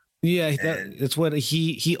 Yeah. Yeah, that's what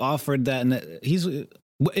he offered that, and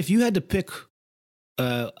if you had to pick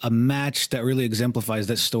a match that really exemplifies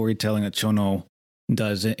that storytelling that Chono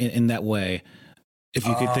does in that way, if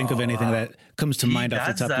you could think of anything that comes to mind off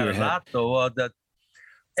the top of your head. Though, that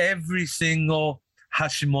every single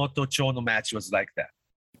Hashimoto Chono match was like that,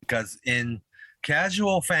 because in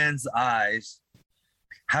casual fans' eyes,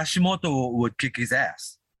 Hashimoto would kick his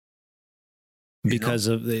ass because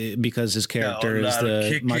his character is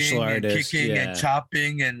the martial artist, kicking and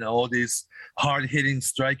chopping and all this hard hitting,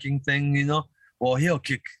 striking thing. Well, he'll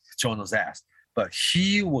kick Chono's ass, but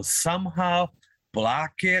he will somehow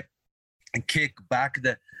block it and kick back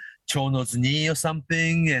the Chono's knee or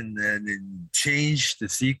something, and then change the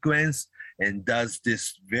sequence and does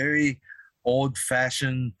this very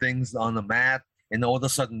old-fashioned things on the mat, and all of a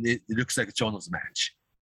sudden it looks like a Chono's match.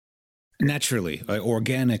 Naturally,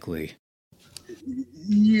 organically.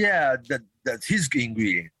 Yeah, that's his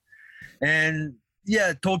ingredient. And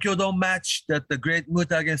yeah, Tokyo Dome match, that the Great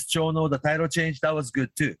Muta against Chono, the title change, that was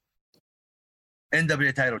good too.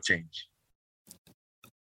 NWA title change.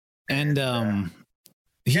 And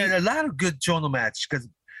he had a lot of good Chono match,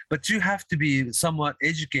 but you have to be somewhat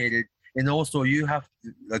educated, and also you have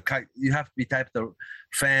to be type of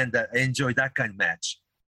fan that enjoy that kind of match.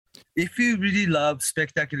 If you really love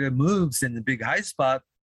spectacular moves and the big high spot,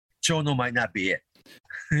 Chono might not be it.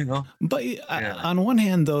 You know. But on one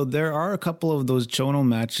hand, though, there are a couple of those Chono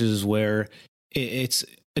matches where it's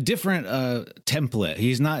a different template.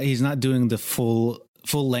 He's not doing the full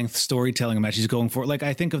length storytelling match. He's going for, like,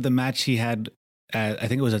 I think of the match he had I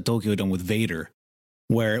think it was at Tokyo Dome with Vader,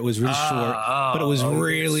 where it was really short, but it was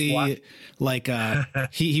really like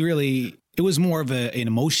he really, it was more of an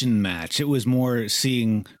emotion match. It was more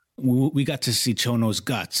seeing, we got to see Chono's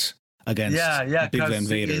guts against Big Van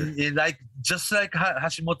Vader. In like, just like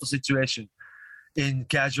Hashimoto situation, in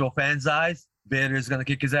casual fans' eyes, Vader is gonna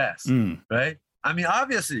kick his ass, right? I mean,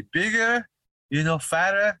 obviously bigger,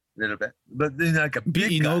 fatter a little bit, but like a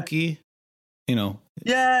big Inoki,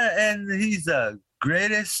 Yeah, and he's the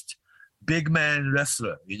greatest big man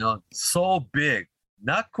wrestler, so big.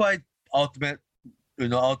 Not quite ultimate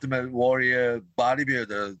warrior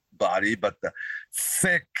bodybuilder body, but the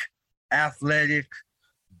thick, athletic,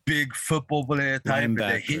 big football player type.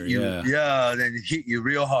 They hit you, then hit you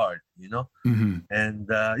real hard, And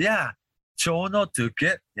Chono took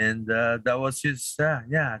it, and that was his.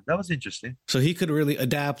 That was interesting. So he could really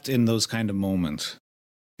adapt in those kind of moments.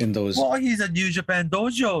 Well, he's a New Japan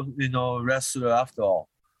Dojo, wrestler after all.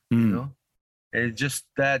 And just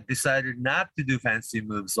decided not to do fancy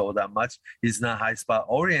moves all that much. He's not high spot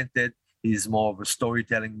oriented. He's more of a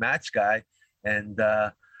storytelling match guy, and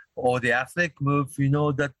all the athletic move,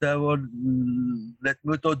 that will let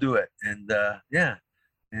Muto do it. And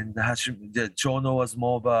and Chono was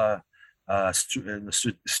more of a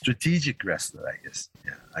strategic wrestler, I guess.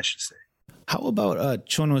 Yeah, I should say. How about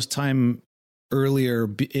Chono's time earlier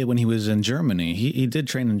when he was in Germany? He did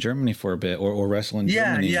train in Germany for a bit, or wrestle in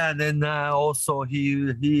Germany. Yeah. Then also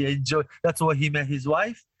he enjoyed. That's where he met his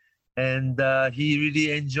wife, and he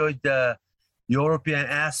really enjoyed the European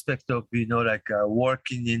aspect of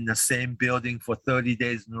working in the same building for 30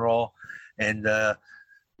 days in a row, and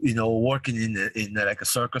working in like a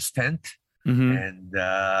circus tent, and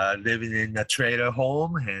living in a trailer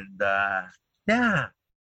home, and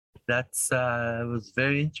that's it was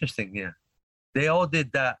very interesting. Yeah. They all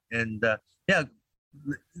did that, and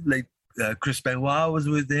Chris Benoit was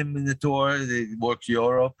with him in the tour. They worked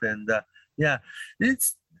Europe, and there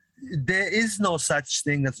is no such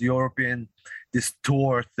thing as European this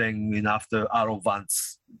tour thing. After Otto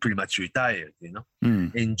Vance pretty much retired,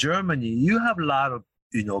 in Germany you have a lot of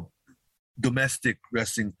domestic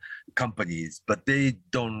wrestling companies, but they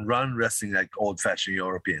don't run wrestling like old-fashioned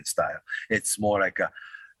European style. It's more like a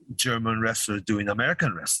German wrestler doing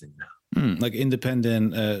American wrestling now. Like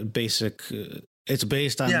independent, basic. It's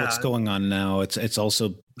based on what's going on now. It's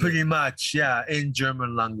also pretty much in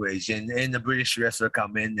German language, and the British wrestler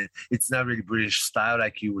come in, and it's not really British style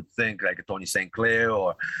like you would think, like Tony St. Clair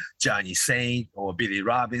or Johnny Saint or Billy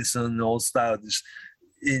Robinson, old style. Just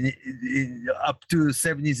in up to the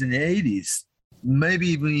 70s and 80s, maybe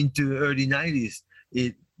even into early 90s,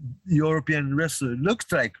 European wrestler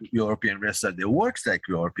looks like European wrestler. They works like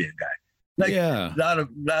European guy. Like a lot of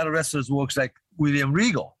wrestlers works like William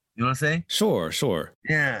Regal. You know what I'm saying? Sure.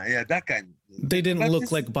 Yeah, that kind. They didn't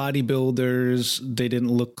look like bodybuilders. They didn't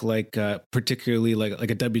look like particularly like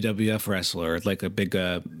a WWF wrestler, like a big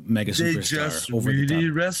mega superstar. They just really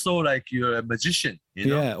wrestle like you're a magician.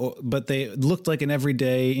 Yeah, but they looked like an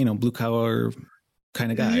everyday, blue collar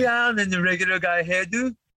kind of guy. Yeah, and then the regular guy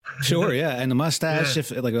hairdo. Sure, and the mustache,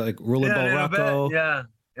 like Rollerball Rocco. Yeah.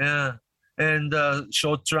 And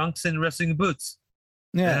short trunks and wrestling boots.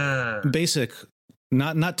 Yeah. Basic,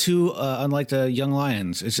 not too unlike the Young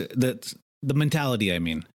Lions. It's the mentality. I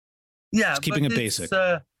mean, just keeping it basic.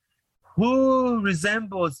 Who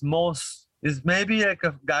resembles most is maybe like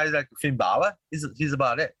a guy like Finn Balor. He's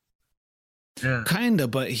about it. Yeah, kinda,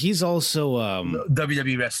 but he's also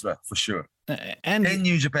WWE wrestler for sure, and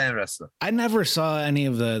New Japan wrestler. I never saw any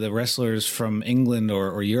of the wrestlers from England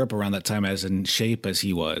or Europe around that time as in shape as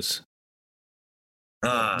he was.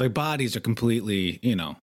 Their bodies are completely,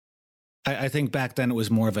 I think back then it was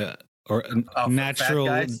more of a natural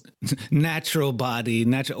body,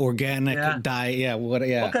 natural organic diet. Yeah.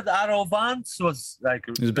 Look at Otto Vance was like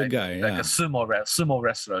he was a big guy, like a sumo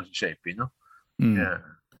wrestler shape, Yeah.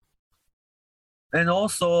 And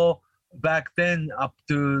also back then up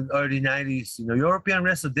to early 90s, European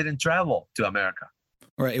wrestlers didn't travel to America.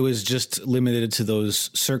 Right. It was just limited to those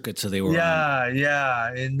circuits that they were on.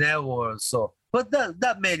 Yeah. And that was so. But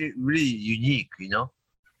that made it really unique, Yeah.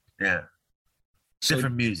 So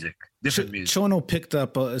different music. Chono picked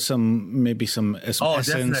up some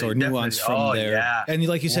essence or nuance from there. Yeah. And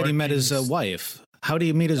like you said, he met his wife. How do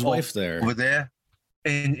you meet his wife there? Over there,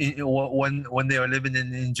 when they were living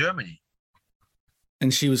in Germany.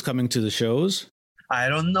 And she was coming to the shows? I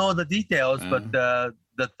don't know the details, but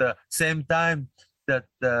at the same time,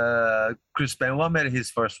 that Chris Benoit met his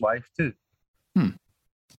first wife too.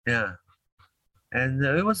 Yeah. And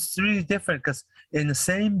it was really different because in the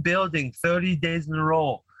same building, 30 days in a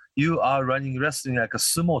row, you are running wrestling like a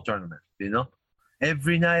sumo tournament, you know,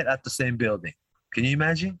 every night at the same building. Can you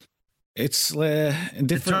imagine? It's different.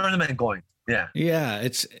 The tournament going. Yeah. Yeah,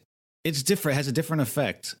 it's different. It has a different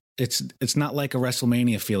effect. It's not like a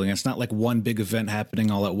WrestleMania feeling. It's not like one big event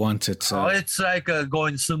happening all at once. It's like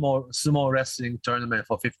going sumo wrestling tournament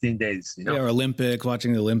for 15 days, you know? Yeah, or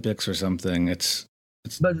watching the Olympics or something. It's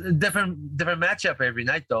but different matchup every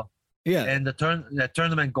night though. Yeah. And the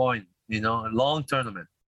tournament going, you know, a long tournament.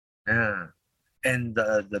 Yeah. And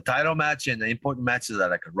the title match and the important matches are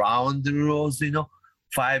like round rules, you know,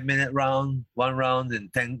 5-minute round, 1 round,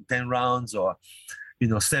 and 10 rounds, or, you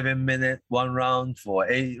know, 7-minute 1 round for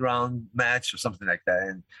 8-round match or something like that.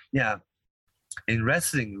 And yeah, in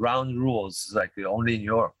wrestling, round rules is like only in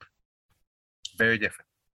Europe. Very different.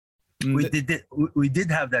 We did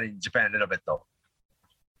have that in Japan a little bit though.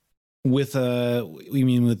 With you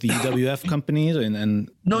mean with the UWF companies and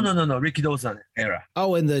No, Ricky Dawson era.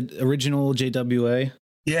 Oh, and the original JWA.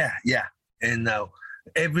 Yeah. And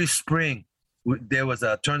every spring there was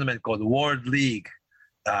a tournament called World League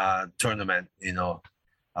tournament. You know,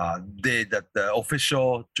 the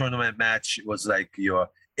official tournament match was like your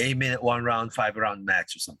 8-minute 1 round, 5-round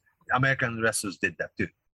match or something. American wrestlers did that too.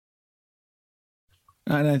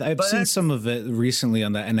 And I've seen some of it recently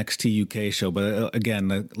on the NXT UK show, but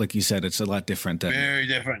again, like you said, it's a lot different. Very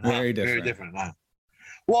different. Very different.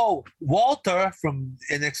 Well, Walter from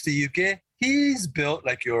NXT UK, he's built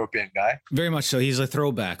like European guy. Very much so. He's a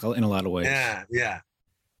throwback in a lot of ways. Yeah.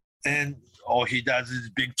 And all he does is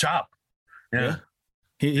big chop. Yeah.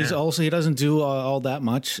 He's also, he doesn't do all that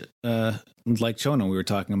much, like Chono we were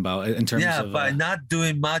talking about in terms of. Yeah, by not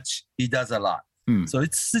doing much, he does a lot. So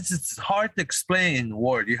it's hard to explain in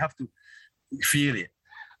word. You have to feel it,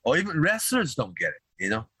 or even wrestlers don't get it, you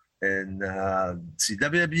know. And see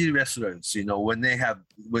WWE wrestlers, you know,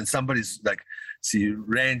 when somebody's like, see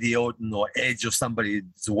Randy Orton or Edge or somebody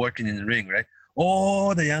is working in the ring, right?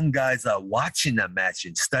 All the young guys are watching that match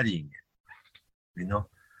and studying it, you know.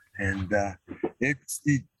 And it's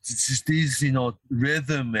just these, you know,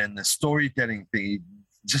 rhythm and the storytelling thing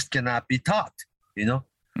just cannot be taught, you know.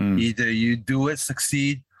 Either you do it,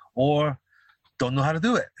 succeed, or don't know how to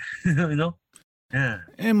do it. You know? Yeah.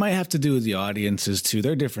 It might have to do with the audiences too.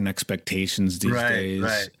 There are different expectations these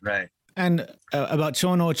days. Right. And about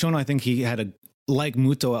Chono, I think he had like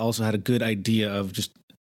Muto, also had a good idea of just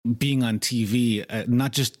being on TV,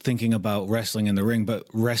 not just thinking about wrestling in the ring, but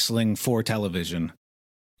wrestling for television.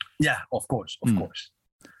 Yeah, of course.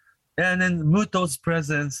 And then Muto's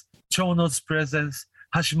presence, Chono's presence,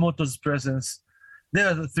 Hashimoto's presence. There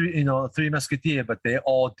are the three Musketeers, but they're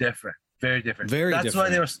all different, very different. That's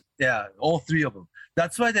why all 3 of them.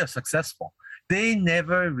 That's why they're successful. They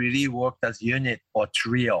never really worked as unit or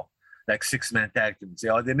trio, like 6-man tag teams. You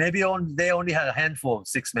know, they only had a handful of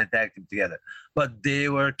 6-man tag team together, but they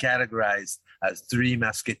were categorized as 3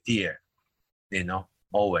 Musketeers. You know,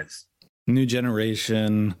 always new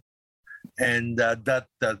generation, and that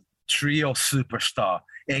trio superstar.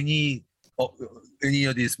 Any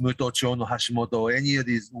of these Muto, Chono, Hashimoto, any of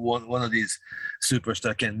these one of these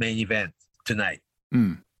superstars can main event tonight.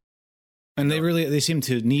 And they seem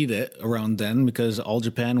to need it around then because All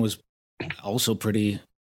Japan was also pretty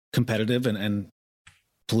competitive and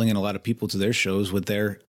pulling in a lot of people to their shows with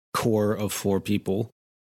their core of 4 people.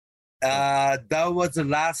 That was the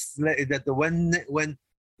last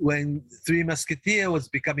when 3 Musketeers was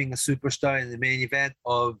becoming a superstar in the main event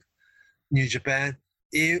of New Japan.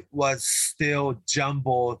 It was still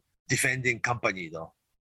Jumbo defending company though.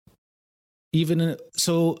 Even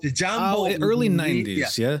so, the Jumbo early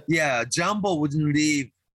 90s, yeah. Jumbo wouldn't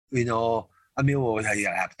leave. You know, I mean, he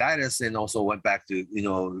had hepatitis and also went back to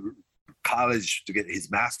college to get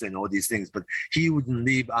his master and all these things, but he wouldn't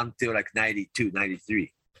leave until like 92,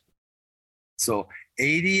 93. So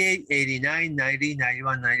 88, 89, 90,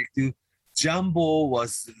 91, 92, Jumbo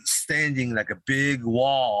was standing like a big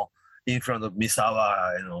wall in front of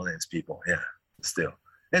Misawa and all these people, still.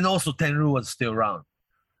 And also Tenryu was still around.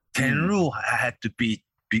 Tenryu had to beat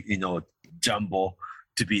Jumbo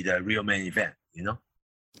to be the real main event, you know?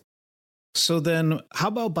 So then how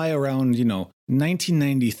about by around,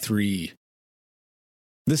 1993?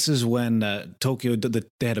 This is when Tokyo,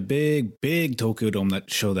 they had a big Tokyo Dome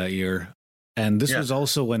that show that year. And this was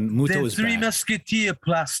also when Muto was 3 back. Musketeers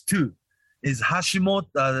plus 2. Is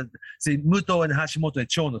Hashimoto, Muto and Hashimoto and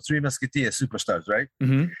Chono, 3 Musketeers superstars, right?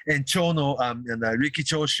 Mm-hmm. And Chono and Riki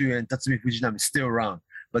Choshu and Tatsumi Fujinami still around.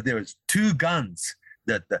 But there was 2 guns,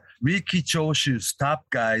 that the Riki Choshu's top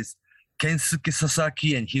guys, Kensuke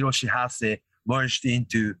Sasaki and Hiroshi Hase, merged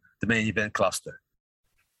into the main event cluster.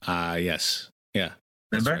 Yes. Yeah.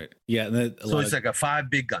 That's Remember? right. Yeah. So it's like 5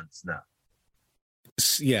 big guns now.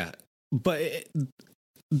 Yeah. But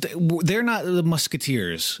they're not the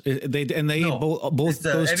Musketeers. Both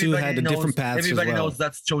those two had a different paths. Everybody knows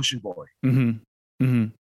that's Choshu boy. Mm-hmm. Mm-hmm.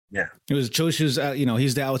 Yeah, it was Choshu's.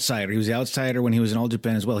 He's the outsider. He was the outsider when he was in All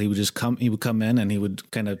Japan as well. He would just come. He would come in and he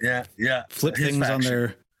would kind of flip his things faction. on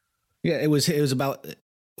their. Yeah, it was about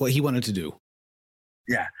what he wanted to do.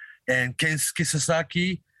 Yeah, and Kensuke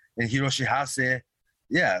Sasaki and Hiroshi Hase.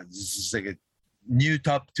 Yeah, this is like a new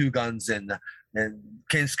top 2 guns, and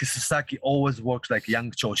Kensuke Sasaki always works like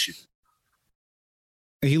young Choshu.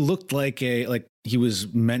 He looked like he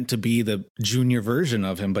was meant to be the junior version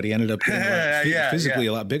of him, but he ended up being physically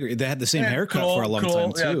a lot bigger. They had the same haircut for a long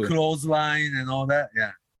time too. Yeah, clothesline and all that.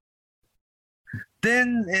 Yeah.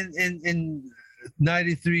 Then in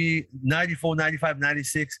 93, 94, 95,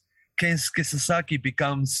 96, Kensuke Sasaki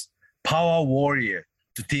becomes Power Warrior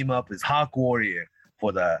to team up with Hawk Warrior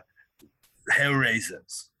for the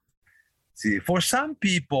Hellraisers. See, for some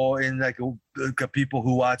people, people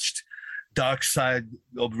who watched Dark Side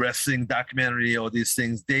of Wrestling documentary or these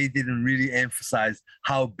things, they didn't really emphasize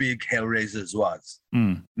how big Hellraisers was.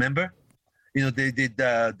 Remember? They did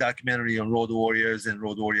the documentary on Road Warriors and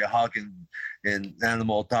Road Warrior Hawk and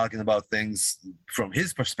Animal talking about things from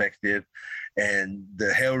his perspective. And the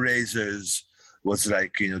Hellraisers was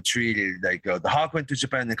treated like the Hawk went to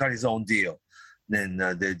Japan and cut his own deal. Then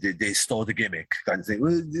they stole the gimmick kind of thing.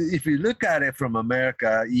 Well, if you look at it from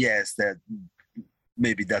America, yes, that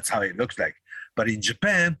maybe that's how it looks like. But in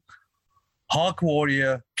Japan, Hawk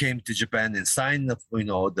Warrior came to Japan and signed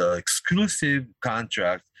the exclusive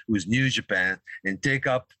contract with New Japan and take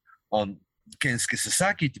up on Kensuke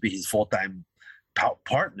Sasaki to be his full-time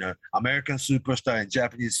partner, American superstar and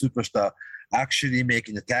Japanese superstar, actually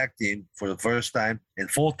making a tag team for the first time and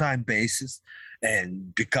full-time basis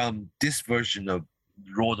and become this version of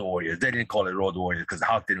Road Warriors. They didn't call it Road Warriors because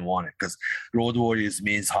Hawk didn't want it, because Road Warriors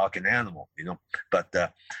means Hawk and Animal, But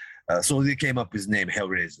so they came up with the name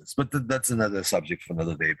Hellraisers. But that's another subject for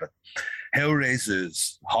another day. But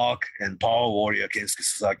Hellraisers, Hawk, and Power Warrior Kensuke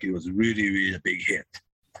Sasaki was really, really a big hit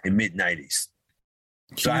in mid-90s.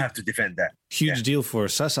 So I have to defend that. Huge deal for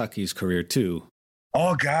Sasaki's career too.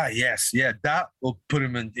 Oh God, yes, yeah, that will put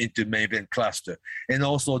him into main event cluster. And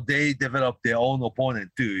also, they developed their own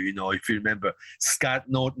opponent too. If you remember, Scott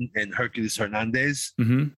Norton and Hercules Hernandez.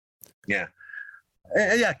 Mm-hmm. Yeah,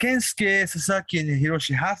 Kensuke Sasaki and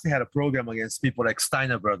Hiroshi Hase had a program against people like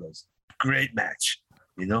Steiner Brothers. Great match,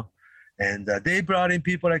 And they brought in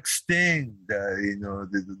people like Sting,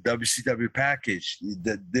 the WCW package.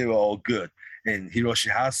 They were all good. And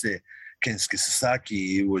Hiroshi Hase, Kensuke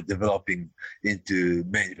Sasaki were developing into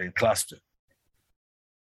main event cluster.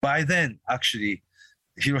 By then, actually,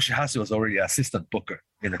 Hiroshi Hase was already an assistant booker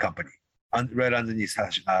in the company, right underneath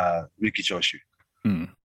Riki Choshu.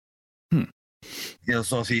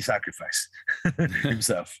 So he sacrificed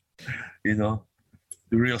himself. The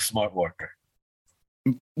real smart worker.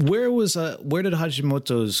 Where did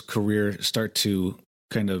Hashimoto's career start to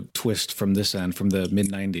kind of twist from this end, from the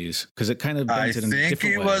mid-90s? Because it kind of bent in a different way. I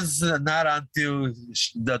think it was not until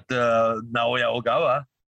that Naoya Ogawa.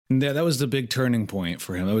 Yeah, that was the big turning point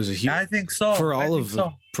for him. That was a huge. I think so. For all of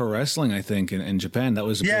pro wrestling, I think in Japan, that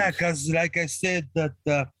was because like I said, that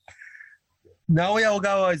Naoya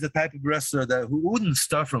Ogawa is the type of wrestler who wouldn't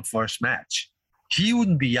start from first match. He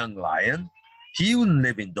wouldn't be Young Lion. He wouldn't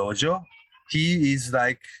live in dojo. He is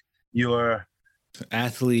like your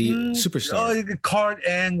athlete superstar. Kurt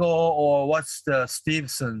Angle, or what's the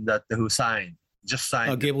Stevenson who signed? Just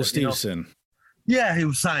signed. Oh, Gable Stevenson. Yeah, he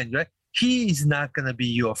was signed, right? He is not going to be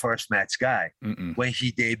your first match guy. Mm-mm. When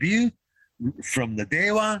he debuted, from the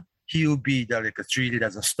day one, he will be treated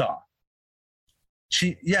as a star.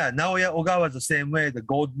 Naoya Ogawa is the same way. The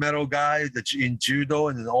gold medal guy in judo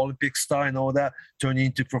and an Olympic star and all that, turning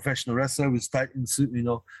into professional wrestler with tightened suit,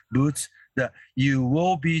 boots. That you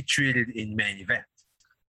will be treated in main event.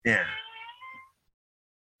 Yeah.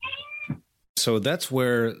 So that's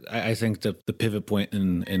where I think the pivot point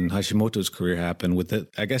in Hashimoto's career happened with it.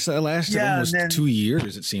 I guess that lasted almost 2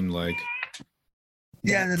 years, it seemed like.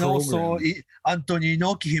 Yeah, and then also Antonio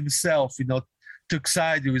Inoki himself, took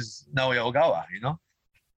side with Naoya Ogawa,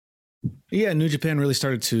 Yeah, New Japan really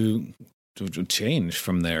started to change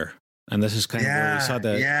from there. And this is kind of where we saw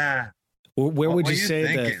that. Yeah. Where would you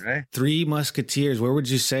say the Three Musketeers? Where would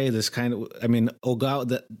you say this kind of? I mean, Ogawa,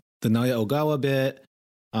 the Naoya Ogawa bit.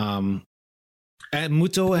 And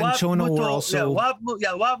Muto and Chono were also.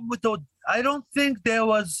 Muto. I don't think there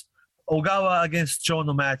was Ogawa against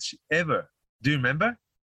Chono match ever. Do you remember?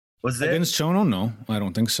 Was there against Chono? No, I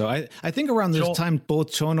don't think so. I think around this time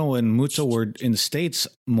both Chono and Muto were in the States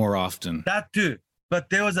more often. That too, but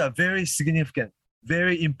there was a very significant,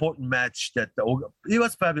 very important match that it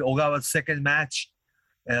was probably Ogawa's second match,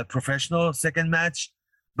 professional second match,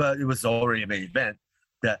 but it was already a main event.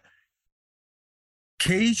 That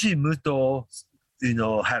Keiji Muto,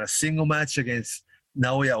 had a single match against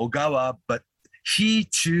Naoya Ogawa, but he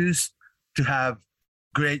chose to have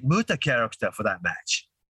Great Muta character for that match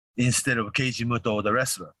instead of Keiji Muto, the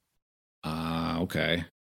wrestler. Okay.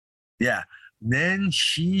 Yeah. Then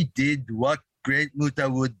he did what Great Muta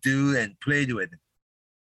would do and played with it.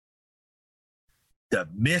 The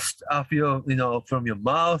mist of from your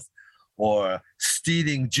mouth, or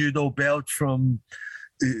stealing judo belt from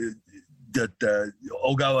the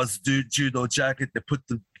Ogawa's judo jacket. They put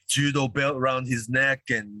the judo belt around his neck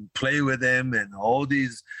and play with him, and all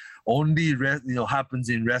these only happens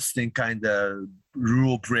in wrestling kind of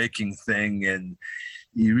rule breaking thing, and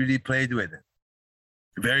he really played with it.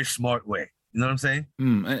 Very smart way. You know what I'm saying?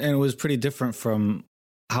 And it was pretty different from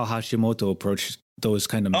how Hashimoto approached those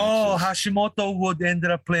kind of matches. Oh, Hashimoto would end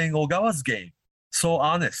up playing Ogawa's game. So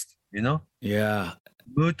honest, Yeah.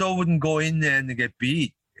 Muto wouldn't go in there and get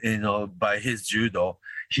beat, by his judo.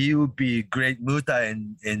 He would be Great Muta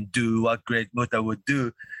and do what Great Muta would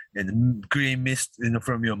do, and green mist,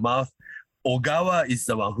 from your mouth. Ogawa is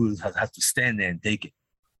the one who has to stand there and take it.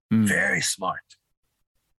 Very smart.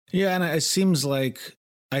 Yeah, and it seems like,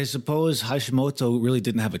 I suppose Hashimoto really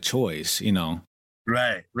didn't have a choice,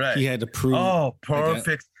 Right. He had to prove. Oh,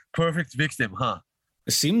 perfect victim, huh?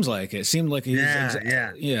 It seemed like he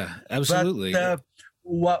yeah, absolutely. But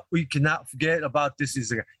what we cannot forget about this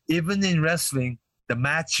is, even in wrestling, the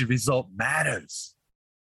match result matters.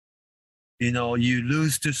 You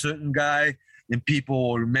lose to a certain guy, and people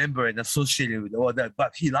will remember and associate it with that.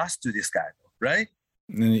 But he lost to this guy, right?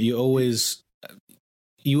 And you always,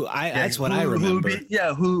 that's what I remember.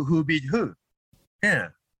 Who beat who? Yeah.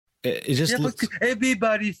 It just looks.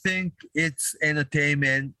 Everybody think it's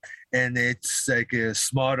entertainment, and it's like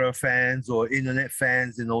smarter fans or internet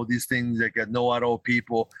fans and all these things, like know-it-all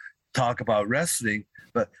people talk about wrestling.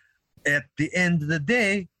 But at the end of the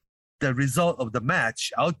day, the result of the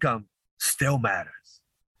match outcome still matters.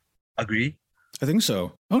 Agree? I think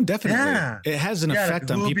so. Oh, definitely. Yeah. It has an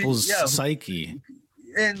effect on people's psyche.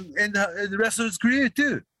 And the wrestlers' career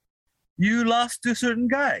too. You lost to certain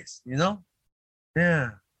guys,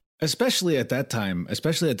 Yeah. Especially at that time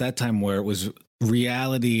where it was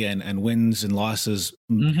reality and wins and losses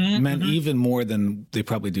meant even more than they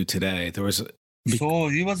probably do today. There was so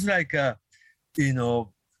it was like Naoya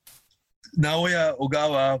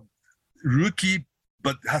Ogawa, rookie,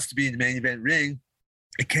 but has to be in the main event ring.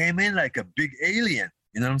 It came in like a big alien.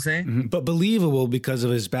 You know what I'm saying? But believable because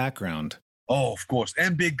of his background. Oh, of course,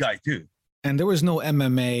 and big guy too. And there was no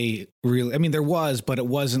MMA really. I mean, there was, but it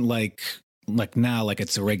wasn't like now, like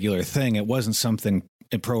it's a regular thing. It wasn't something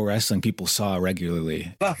in pro wrestling people saw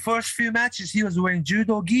regularly. But first few matches, he was wearing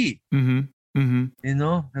judo gi. And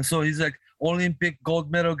so he's like Olympic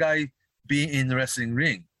gold medal guy being in the wrestling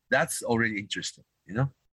ring. That's already interesting,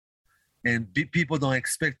 And people don't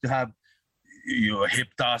expect to have your hip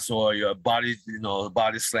toss or your body,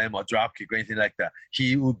 body slam or drop kick or anything like that.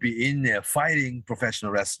 He would be in there fighting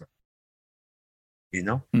professional wrestler.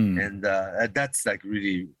 And that's like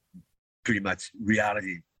really pretty much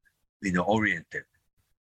reality, oriented.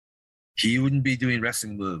 He wouldn't be doing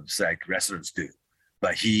wrestling moves like wrestlers do,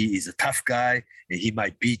 but he is a tough guy and he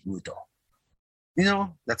might beat Muto.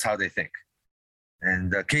 That's how they think.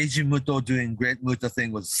 And Keiji Muto doing Great Muto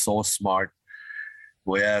thing was so smart,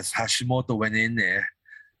 whereas Hashimoto went in there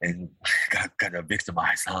and got kind of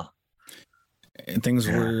victimized, huh? And things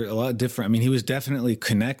were a lot different. I mean, he was definitely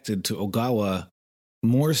connected to Ogawa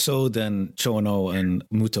more so than Chono and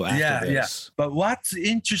Muto after this. Yeah. But what's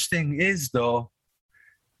interesting is, though,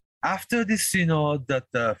 after this,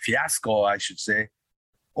 the fiasco, I should say,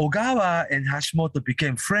 Ogawa and Hashimoto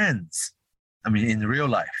became friends. I mean, in real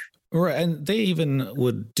life. Right, and they even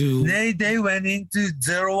would do... They went into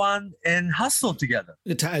 0-1 and hustle together.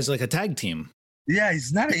 It's like a tag team. Yeah,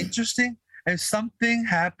 isn't that interesting? If something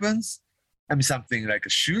happens, something like a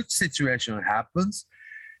shoot situation happens,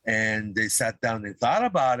 and they sat down and thought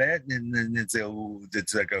about it, and then it's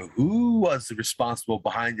like who was responsible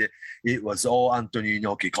behind it? It was all Antonio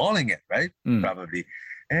Inoki calling it, right? Probably.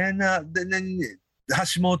 And then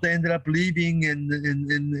Hashimoto ended up leaving,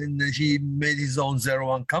 and he made his own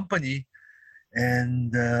 0-1 company,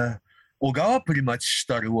 and Ogawa pretty much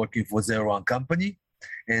started working for Zero One Company,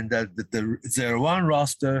 and the Zero One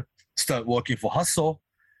roster started working for Hustle,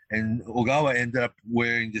 and Ogawa ended up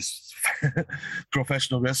wearing this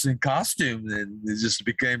professional wrestling costume, and it just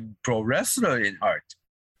became pro wrestler in heart.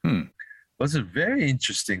 It was a very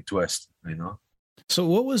interesting twist, you know. So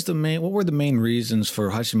what were the main reasons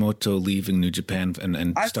for Hashimoto leaving New Japan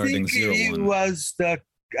and starting Zero One?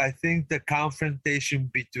 I think the confrontation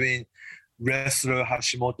between wrestler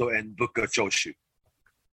Hashimoto and Booker Choshu.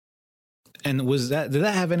 And did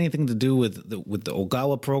that have anything to do with the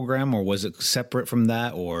Ogawa program, or was it separate from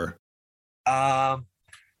that, or?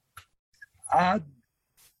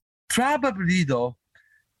 Probably though,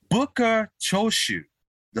 Booker Choshu,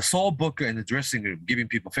 the sole booker in the dressing room, giving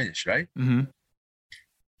people finish, right? Mm-hmm.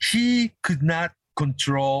 He could not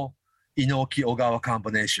control Inoki Ogawa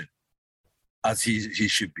combination as he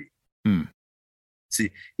should be. See,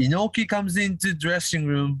 Inoki comes into dressing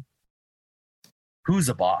room. Who's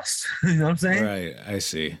the boss? You know what I'm saying? Right, I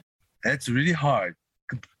see. That's really hard.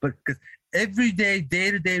 But because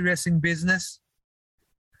day-to-day wrestling business,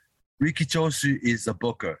 Riki Choshu is a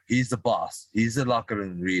booker. He's the boss. He's the locker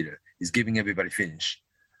room leader. He's giving everybody finish.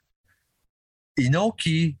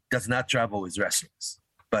 Inoki does not travel with wrestlers,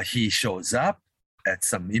 but he shows up at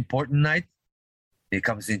some important night. He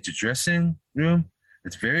comes into dressing room.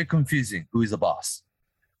 It's very confusing. Who is the boss?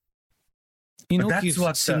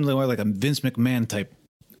 Inoki's similar, like a Vince McMahon type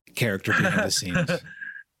character behind the scenes.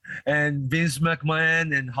 And Vince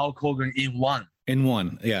McMahon and Hulk Hogan in one. In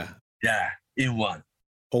one, yeah. Yeah, in one.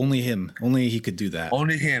 Only him. Only he could do that.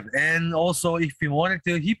 Only him. And also, if he wanted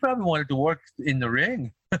to, he probably wanted to work in the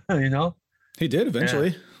ring, you know? He did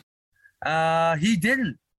eventually. Yeah. He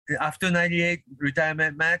didn't. After 98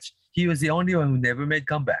 retirement match, he was the only one who never made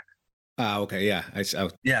comeback. Okay, yeah.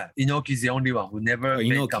 Yeah, Inoki's the only one who never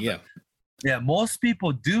made comeback. Yeah, most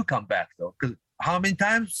people do come back, though. Because how many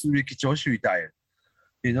times Riki Choshu retired?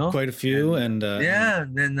 You know? Quite a few. And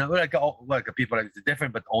then people are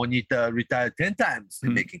different, but Onita retired 10 times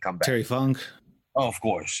in making comeback. Terry Funk. Oh, of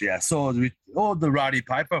course, yeah. So, the Roddy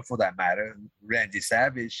Piper, for that matter, Randy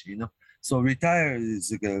Savage, you know. So retire is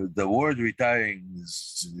the word retiring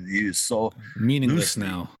is used so meaningless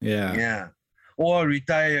loosely. now. Yeah. Yeah. Or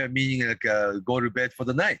retire meaning like go to bed for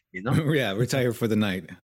the night, you know? Yeah, retire for the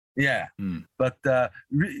night. Yeah. But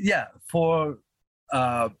for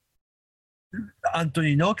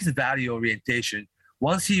Anthony Inoki's value orientation,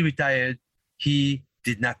 once he retired, he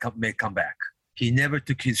did not make comeback. He never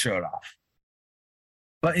took his shirt off.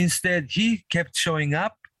 But instead, he kept showing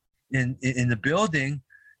up in the building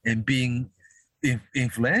and being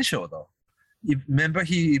influential, though. Remember,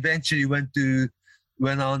 he eventually went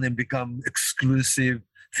on and become exclusive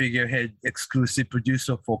figurehead, exclusive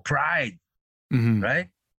producer for Pride, right?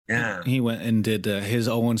 Yeah. He went and did his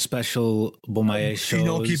own special Bomaye shows.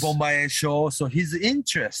 Inoki Bomaye show. So his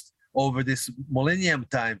interest over this millennium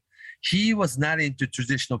time, he was not into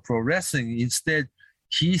traditional pro wrestling. Instead,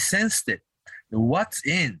 he sensed it. What's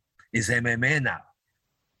in is MMA now.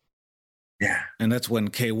 Yeah. And that's when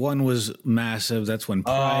K1 was massive. That's when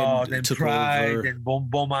Pride took over. And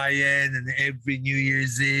Bomayen and every New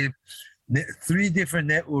Year's Eve. 3 different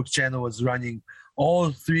network channels was running all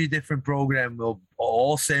 3 different programs of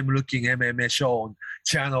all same looking MMA show on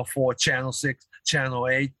Channel 4, Channel 6, Channel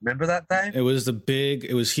 8. Remember that time? It was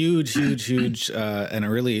huge, and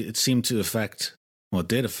it seemed to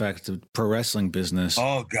did affect the pro wrestling business.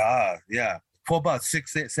 Oh, God, yeah. For about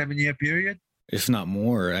 6-7 year period. If not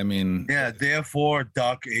more. I mean, yeah, therefore,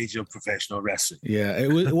 dark age of professional wrestling. Yeah,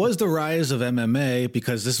 it was the rise of MMA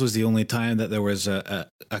because this was the only time that there was a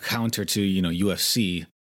counter to UFC.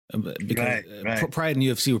 Because right. Pride and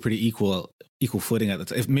UFC were pretty equal footing at the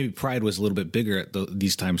time. If maybe Pride was a little bit bigger at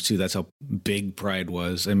these times too. That's how big Pride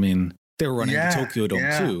was. I mean, they were running the Tokyo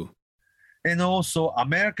Dome too. And also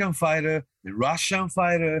American fighter, Russian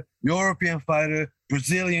fighter, European fighter,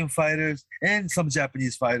 Brazilian fighters, and some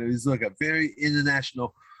Japanese fighters. Like a very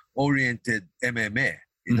international oriented MMA,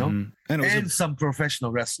 you know? And some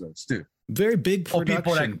professional wrestlers too. Very big production. Or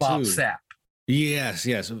people like Bob too. Sapp. Yes.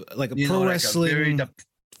 Like a pro wrestling. The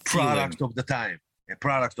product of the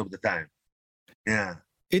time. Yeah.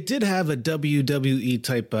 It did have a WWE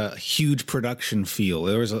type huge production feel.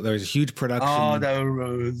 There was a huge production. Oh,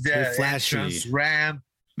 the flashy ramp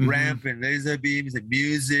and laser beams and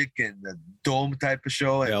music and the dome type of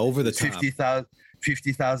show. Yeah, over the top.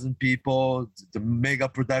 50,000 people, the mega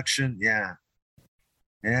production. Yeah.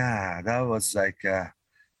 Yeah, that was like,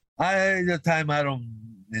 the time I don't,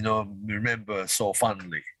 remember so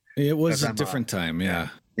fondly. It was a different time, yeah.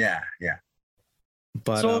 Yeah.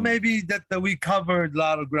 But, so maybe that we covered a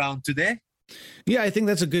lot of ground today. Yeah, I think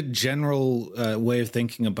that's a good general way of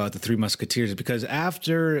thinking about the Three Musketeers, because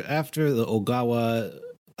after the Ogawa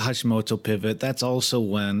Hashimoto pivot, that's also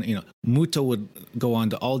when, you know, Muto would go on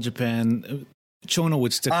to All Japan. Chono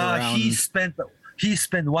would stick around. He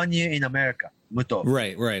spent 1 year in America, Muto.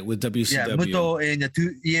 Right, with WCW. Yeah, Muto in the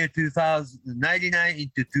year 1999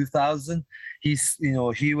 into 2000, he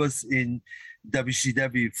was in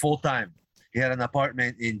WCW full time. He had an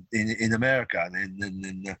apartment in America, and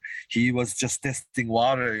then he was just testing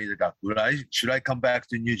water. He got, should I come back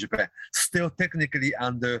to New Japan? Still technically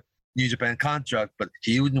under New Japan contract, but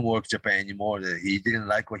he wouldn't work Japan anymore. He didn't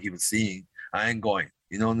like what he was seeing. I ain't going,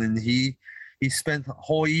 and then he spent a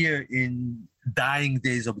whole year in dying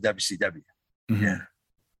days of WCW. Mm-hmm. Yeah.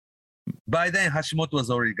 By then, Hashimoto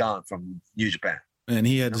was already gone from New Japan. And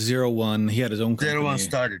he had 0-1. He had his own company. 0-1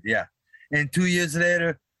 started, yeah. And 2 years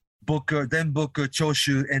later, Booker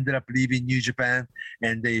Choshu ended up leaving New Japan,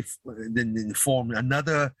 and they formed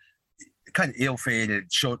another kind of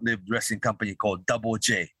ill-fated, short-lived wrestling company called Double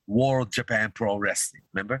J, World Japan Pro Wrestling.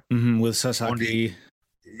 Remember? Mm-hmm, with Sasaki.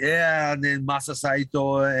 And then Masa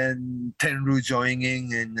Saito and Tenru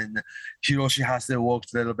joining, and then Hiroshi Hase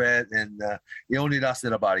worked a little bit, and it only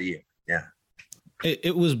lasted about a year. Yeah.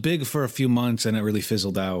 It was big for a few months, and it really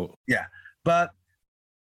fizzled out. Yeah, but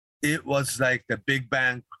it was like the Big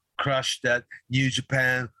Bang crush that New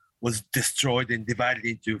Japan was destroyed and divided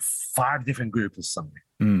into 5 different groups or something.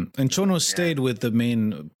 And Chono stayed with the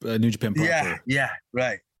main New Japan proper. Yeah,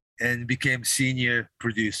 right. And became senior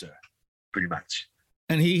producer, pretty much.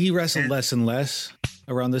 And he wrestled less and less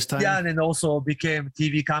around this time. Yeah, and then also became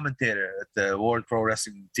TV commentator at the World Pro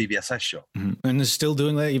Wrestling TVSS show. Mm-hmm. And is still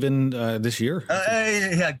doing that even this year?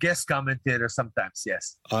 Yeah, guest commentator sometimes,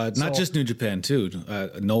 yes. Not just New Japan, too.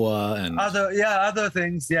 Noah and... Other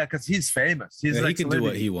things, yeah, because he's famous. He can do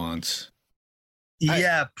what he wants.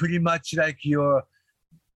 Yeah, pretty much like your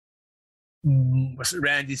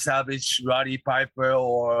Randy Savage, Roddy Piper,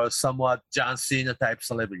 or somewhat John Cena type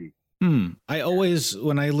celebrity. I always,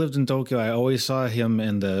 when I lived in Tokyo, I always saw him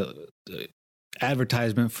in the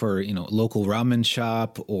advertisement for, local ramen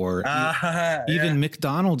shop, or even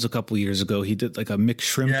McDonald's a couple years ago. He did like a mixed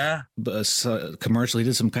shrimp commercial. He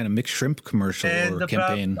did some kind of mixed shrimp commercial or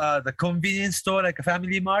campaign. The convenience store, like a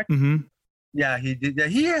Family Mart. Mm-hmm. Yeah, he did. Yeah,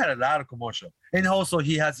 he had a lot of commercial, and also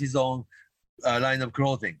he has his own line of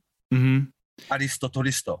clothing. Mm-hmm. Aristo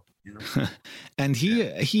Toristo. And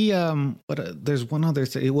there's one other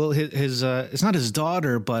thing. Well, his it's not his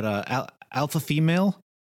daughter, but Alpha Female.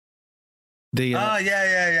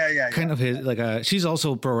 Kind of his she's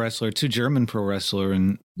also a pro wrestler too, German pro wrestler,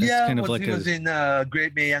 and that's kind of like he was in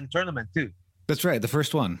Great May Young tournament too. That's right, the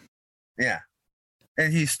first one. Yeah,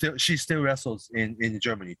 and she still wrestles in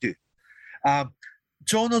Germany too.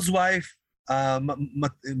 Chono's wife,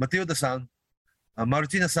 Matilda-san,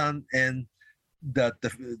 Martina-san, and the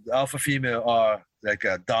Alpha Female are like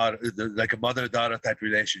a daughter, like a mother-daughter type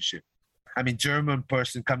relationship. I mean, German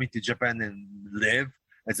person coming to Japan and live,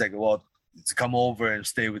 it's like, well, to come over and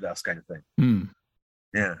stay with us kind of thing.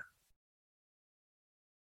 Yeah.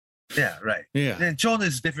 Yeah, right. Yeah. And Chono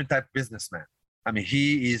is a different type of businessman. I mean,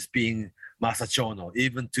 he is being Masa Chono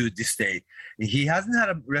even to this day. He hasn't had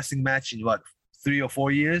a wrestling match in 3 or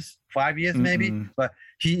 4 years, 5 years maybe, but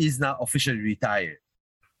he is now officially retired.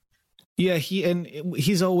 Yeah,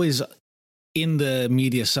 he's always in the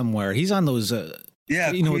media somewhere. He's on those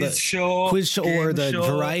quiz show or the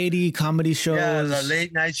variety comedy shows. Yeah, the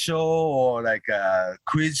late night show or like a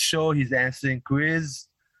quiz show. He's answering quiz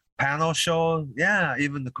panel show. Yeah,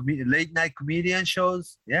 even the late night comedian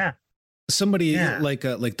shows. Yeah. Somebody like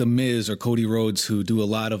the Miz or Cody Rhodes, who do a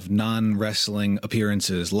lot of non-wrestling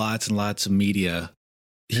appearances, lots and lots of media.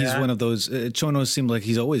 He's one of those. Chono seemed like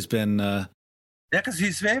he's always been. Because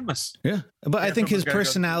he's famous. Yeah, but I think his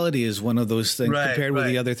personality is one of those things compared with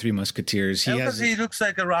the other Three Musketeers. He looks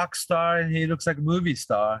like a rock star and he looks like a movie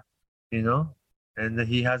star, and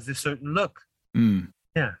he has this certain look.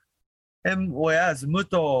 Yeah. And whereas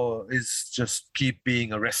Muto is just keep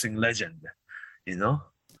being a wrestling legend,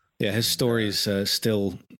 Yeah, his story is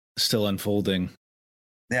still unfolding.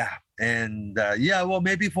 Yeah, and well,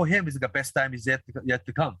 maybe for him, it's the best time is yet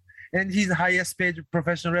to come. And he's the highest paid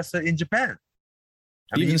professional wrestler in Japan.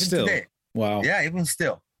 I mean, even still. Today. Wow. Yeah, even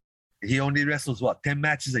still. He only wrestles 10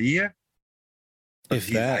 matches a year? If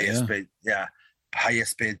that,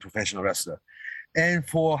 highest paid professional wrestler. And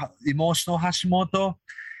for emotional Hashimoto,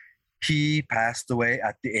 he passed away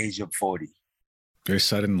at the age of 40. Very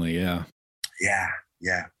suddenly, yeah.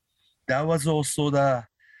 Yeah. That was also the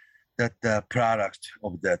product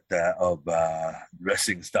of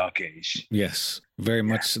wrestling's dark age. Yes, very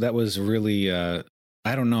much. That was really, I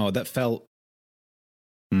don't know, that felt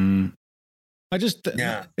It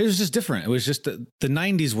was just different. It was just the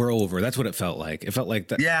 90s were over. That's what it felt like. It felt like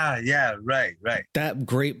that. Yeah, right. That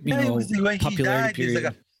great, when popularity he died, period.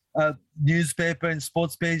 Like a newspaper and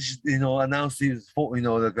sports page, announced his, like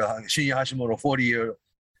Shinya Hashimoto 40-year.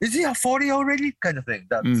 Is he a 40 already? Kind of thing.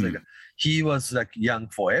 That's like he was like young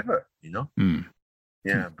forever,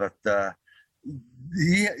 Yeah, but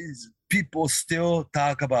people still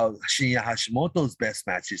talk about Shinya Hashimoto's best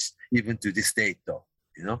matches even to this date, though,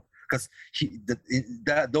 because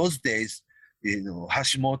those days,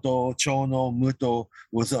 Hashimoto, Chono, Muto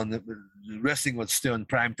was on the wrestling was still in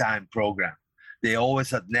prime time program. They always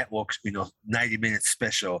had networks, 90-minute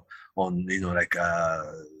special on, like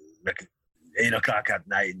 8 o'clock at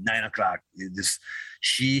night, 9 o'clock.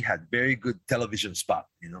 She had very good television spot,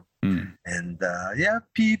 And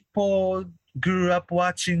people grew up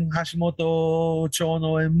watching Hashimoto,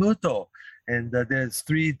 Chono, and Muto. And there's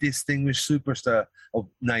 3 distinguished superstars of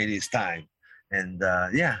 90s time. And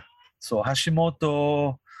so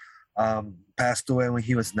Hashimoto passed away when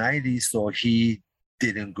he was 90, so he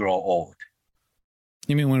didn't grow old.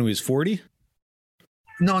 You mean when he was 40?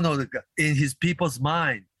 No. In his people's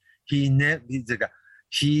mind, he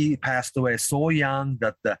passed away so young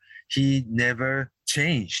that he never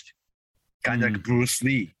changed. Kind of like Bruce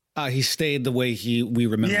Lee. He stayed the way we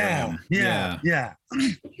remember him. Yeah.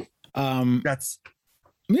 That's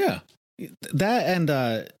that and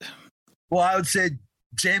well, I would say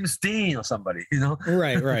James Dean or somebody,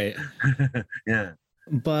 Right. Yeah.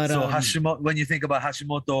 But so Hashimoto, when you think about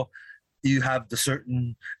Hashimoto, you have the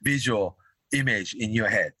certain visual image in your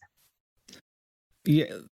head. Yeah,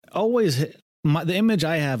 always the image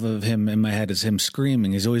I have of him in my head is him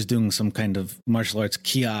screaming. He's always doing some kind of martial arts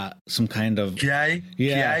kiai, some kind of kiai.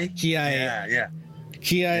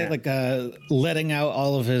 Kiai, like letting out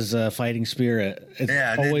all of his fighting spirit.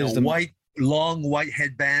 It's always the long white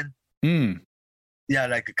headband. Yeah,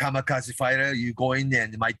 like a kamikaze fighter. You go in there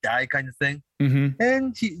and you might die, kind of thing. Mm-hmm.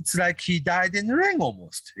 And it's like he died in the ring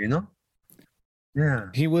almost. Yeah,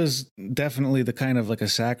 he was definitely the kind of like a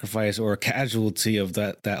sacrifice or a casualty of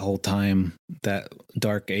that whole time, that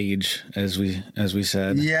dark age, as we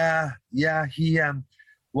said. Yeah. He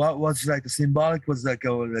what was like symbolic was like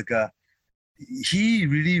he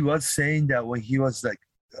really was saying that when he was like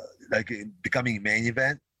becoming main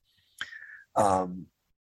event,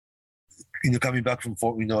 coming back from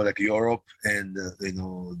like Europe, and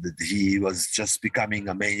that he was just becoming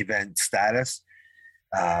a main event status.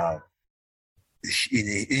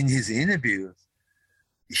 In his interview,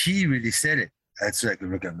 he really said it. That's like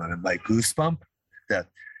my goosebump. That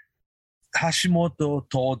Hashimoto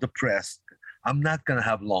told the press, "I'm not gonna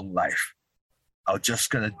have long life. I'm just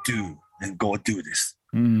gonna go do this."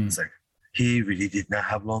 It's like he really did not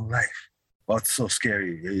have long life. What's so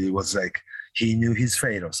scary? It was like he knew his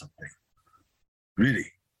fate or something.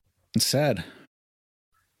 Really, it's sad.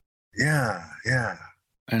 Yeah,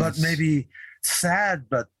 and but maybe sad,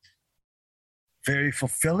 but very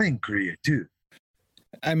fulfilling career too.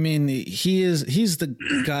 I mean, he's the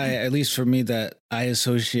guy, at least for me, that I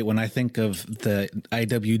associate when I think of the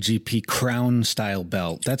IWGP crown style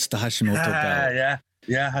belt. That's the Hashimoto belt.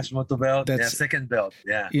 Yeah, Hashimoto belt. That's second belt.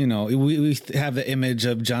 Yeah. We have the image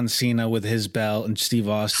of John Cena with his belt and Steve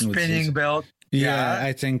Austin spinning with his belt. Yeah,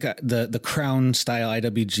 I think the crown style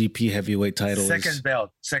IWGP heavyweight title second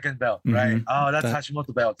belt, right? Oh, that's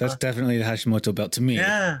Hashimoto belt. That's definitely the Hashimoto belt to me.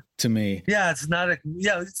 Yeah, to me. Yeah, it's not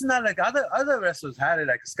like other wrestlers had it,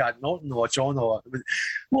 like Scott Norton or Chono.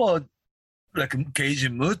 Well, like Keiji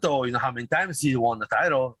Muto, how many times he won the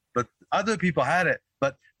title, but other people had it.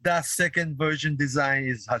 But that second version design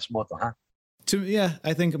is Hashimoto, huh?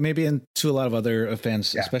 I think maybe to a lot of other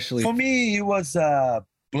fans, especially for me, it was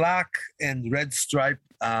black and red stripe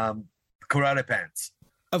karate pants.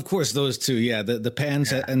 Of course, those two. Yeah, the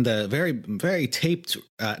pants and the very, very taped,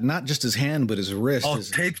 not just his hand, but his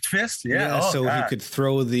wrist. Taped fist? Yeah. So he could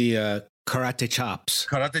throw the karate chops.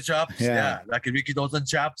 Like Ricky Dawson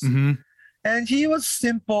chops. Mm-hmm. And he was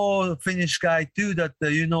simple Finnish guy too, that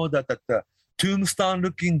that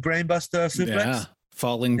tombstone-looking brainbuster suplex. Yeah,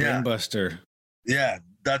 falling brainbuster. Yeah,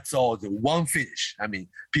 that's all the one finish. I mean,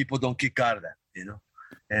 people don't kick out of that,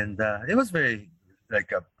 And it was very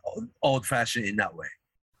like old-fashioned in that way.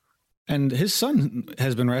 And his son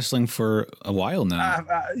has been wrestling for a while now.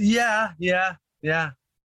 Yeah.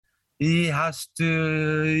 He has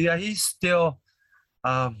to. Yeah, he's still.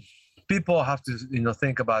 People have to,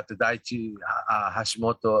 think about the Daichi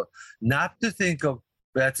Hashimoto. Not to think of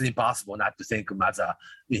that's impossible. Not to think of him as a,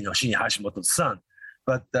 Shinya Hashimoto's son,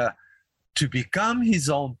 but to become his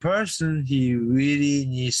own person, he really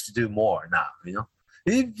needs to do more now.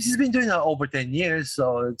 He's been doing that over 10 years,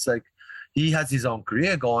 so it's like he has his own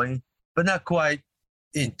career going, but not quite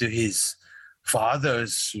into his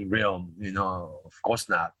father's realm, of course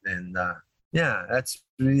not. And that's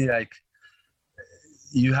really like,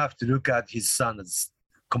 you have to look at his son as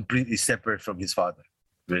completely separate from his father,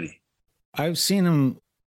 really. I've seen him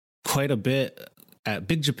quite a bit at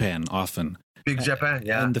Big Japan often. Big Japan,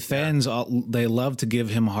 yeah. And the fans, they love to give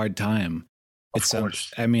him a hard time. Of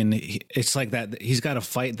course. It's like that. He's got to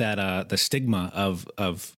fight that the stigma of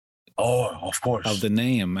of course, of the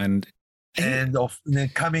name, and then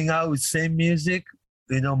coming out with same music,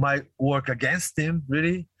 might work against him,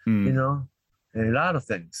 really. A lot of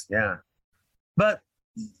things, yeah. But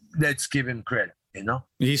let's give him credit.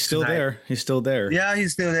 He's still there. He's still there. Yeah,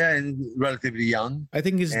 he's still there and relatively young. I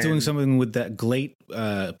think he's doing something with that Glate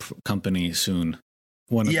company soon.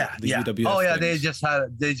 One of the UWF Oh yeah, things.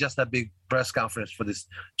 they just had a big press conference for this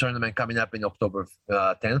tournament coming up in October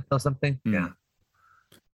 10th or something. Yeah.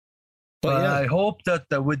 But I hope that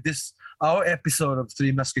with this our episode of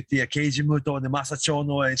Three Musketeers, Keiji Muto and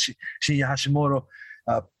Chono and Shinya Hashimoto,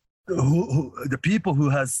 who the people who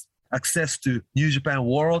has access to New Japan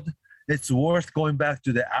World, it's worth going back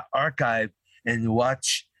to the archive and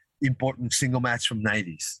watch important single match from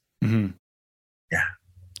 90s. Mm-hmm. Yeah.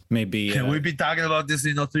 Maybe. We've been talking about this,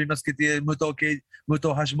 Three Musketeers, Muto,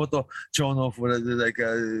 Hashimoto, Chono for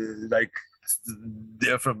like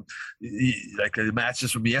they're from like the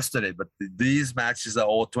matches from yesterday, but these matches are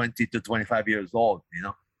all 20 to 25 years old,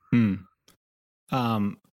 And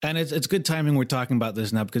it's good timing we're talking about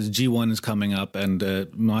this now because G1 is coming up and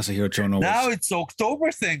Masahiro Chono. Now it's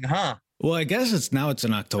October thing, huh? Well, I guess it's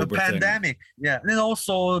an October the pandemic, thing. Yeah. And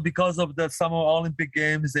also because of the Summer Olympic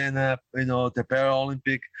Games and the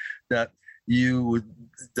Paralympic, that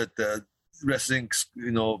the wrestling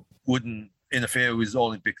wouldn't interfere with the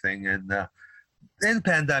Olympic thing, and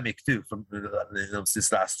pandemic too from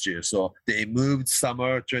since last year. So they moved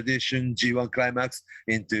summer tradition G1 climax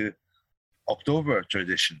into October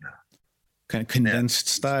tradition now. Kind of condensed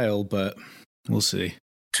style, but we'll see.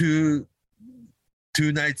 Two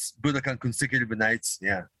nights, Budokan consecutive nights,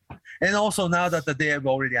 yeah. And also now that they have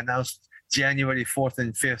already announced January 4th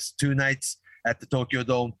and 5th, 2 nights at the Tokyo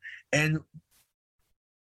Dome, and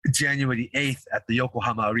January 8th at the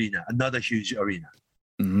Yokohama Arena, another huge arena.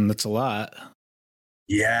 That's a lot.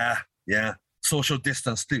 Yeah. Social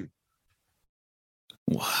distance too.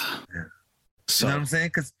 Wow. Yeah. So, you know what I'm saying?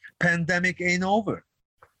 Because pandemic ain't over.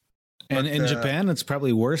 And in Japan, it's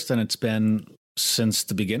probably worse than it's been since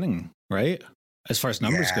the beginning, right? As far as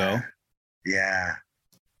numbers go. Yeah.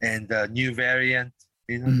 And the new variant,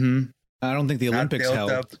 Mm-hmm. I don't think the Olympics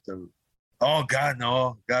helped. Oh, God,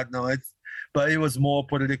 no. But it was more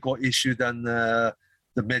political issue than the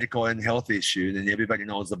medical and health issue, and everybody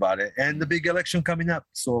knows about it. And the big election coming up.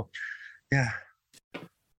 So, yeah.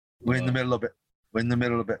 We're in the middle of it.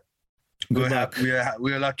 Good luck.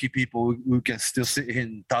 We're lucky people who can still sit here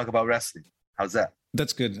and talk about wrestling. How's that?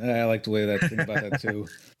 That's good. I like the way that I think about that too.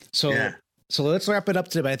 So let's wrap it up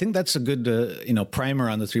today. But I think that's a good primer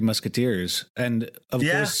on the Three Musketeers. And of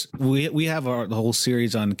course, we have the whole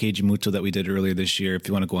series on Keiji Muto that we did earlier this year. If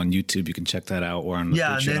you want to go on YouTube, you can check that out, or on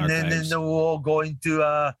and then we'll go into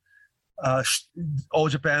All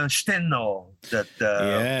Japan Shitenno, that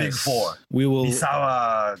Big Four. We will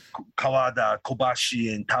Misawa, Kawada,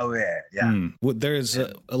 Kobashi, and Taue. Yeah. Well, there's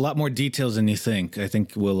a lot more details than you think. I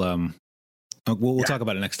think we'll talk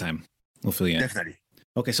about it next time. We'll fill you in. Definitely.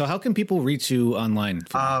 Okay, so how can people reach you online?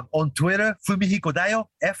 On Twitter, Fumihiko Dayo,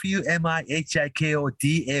 Fumihiko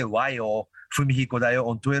Dayo, Fumihiko Dayo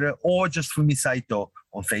on Twitter, or just Fumisaito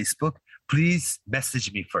on Facebook. Please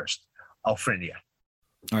message me first. I'll friend you.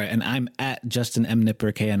 All right, and I'm at Justin M.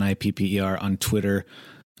 Nipper, Knipper on Twitter.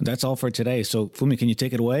 That's all for today. So, Fumi, can you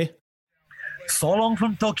take it away? So long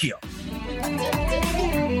from Tokyo.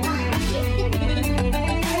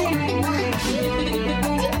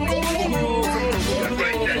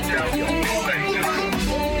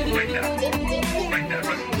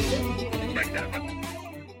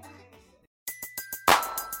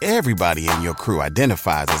 Everybody in your crew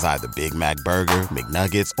identifies as either Big Mac Burger,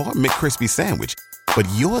 McNuggets, or McCrispy Sandwich. But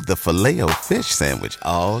you're the Filet-O-Fish Sandwich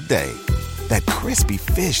all day. That crispy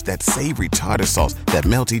fish, that savory tartar sauce, that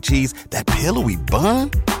melty cheese, that pillowy bun.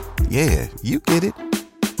 Yeah, you get it.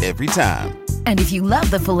 Every time. And if you love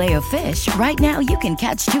the Filet-O-Fish, right now you can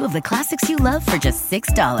catch 2 of the classics you love for just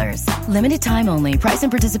 $6. Limited time only. Price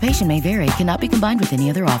and participation may vary. Cannot be combined with any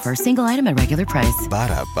other offer. Single item at regular price.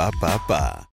 Ba-da-ba-ba-ba.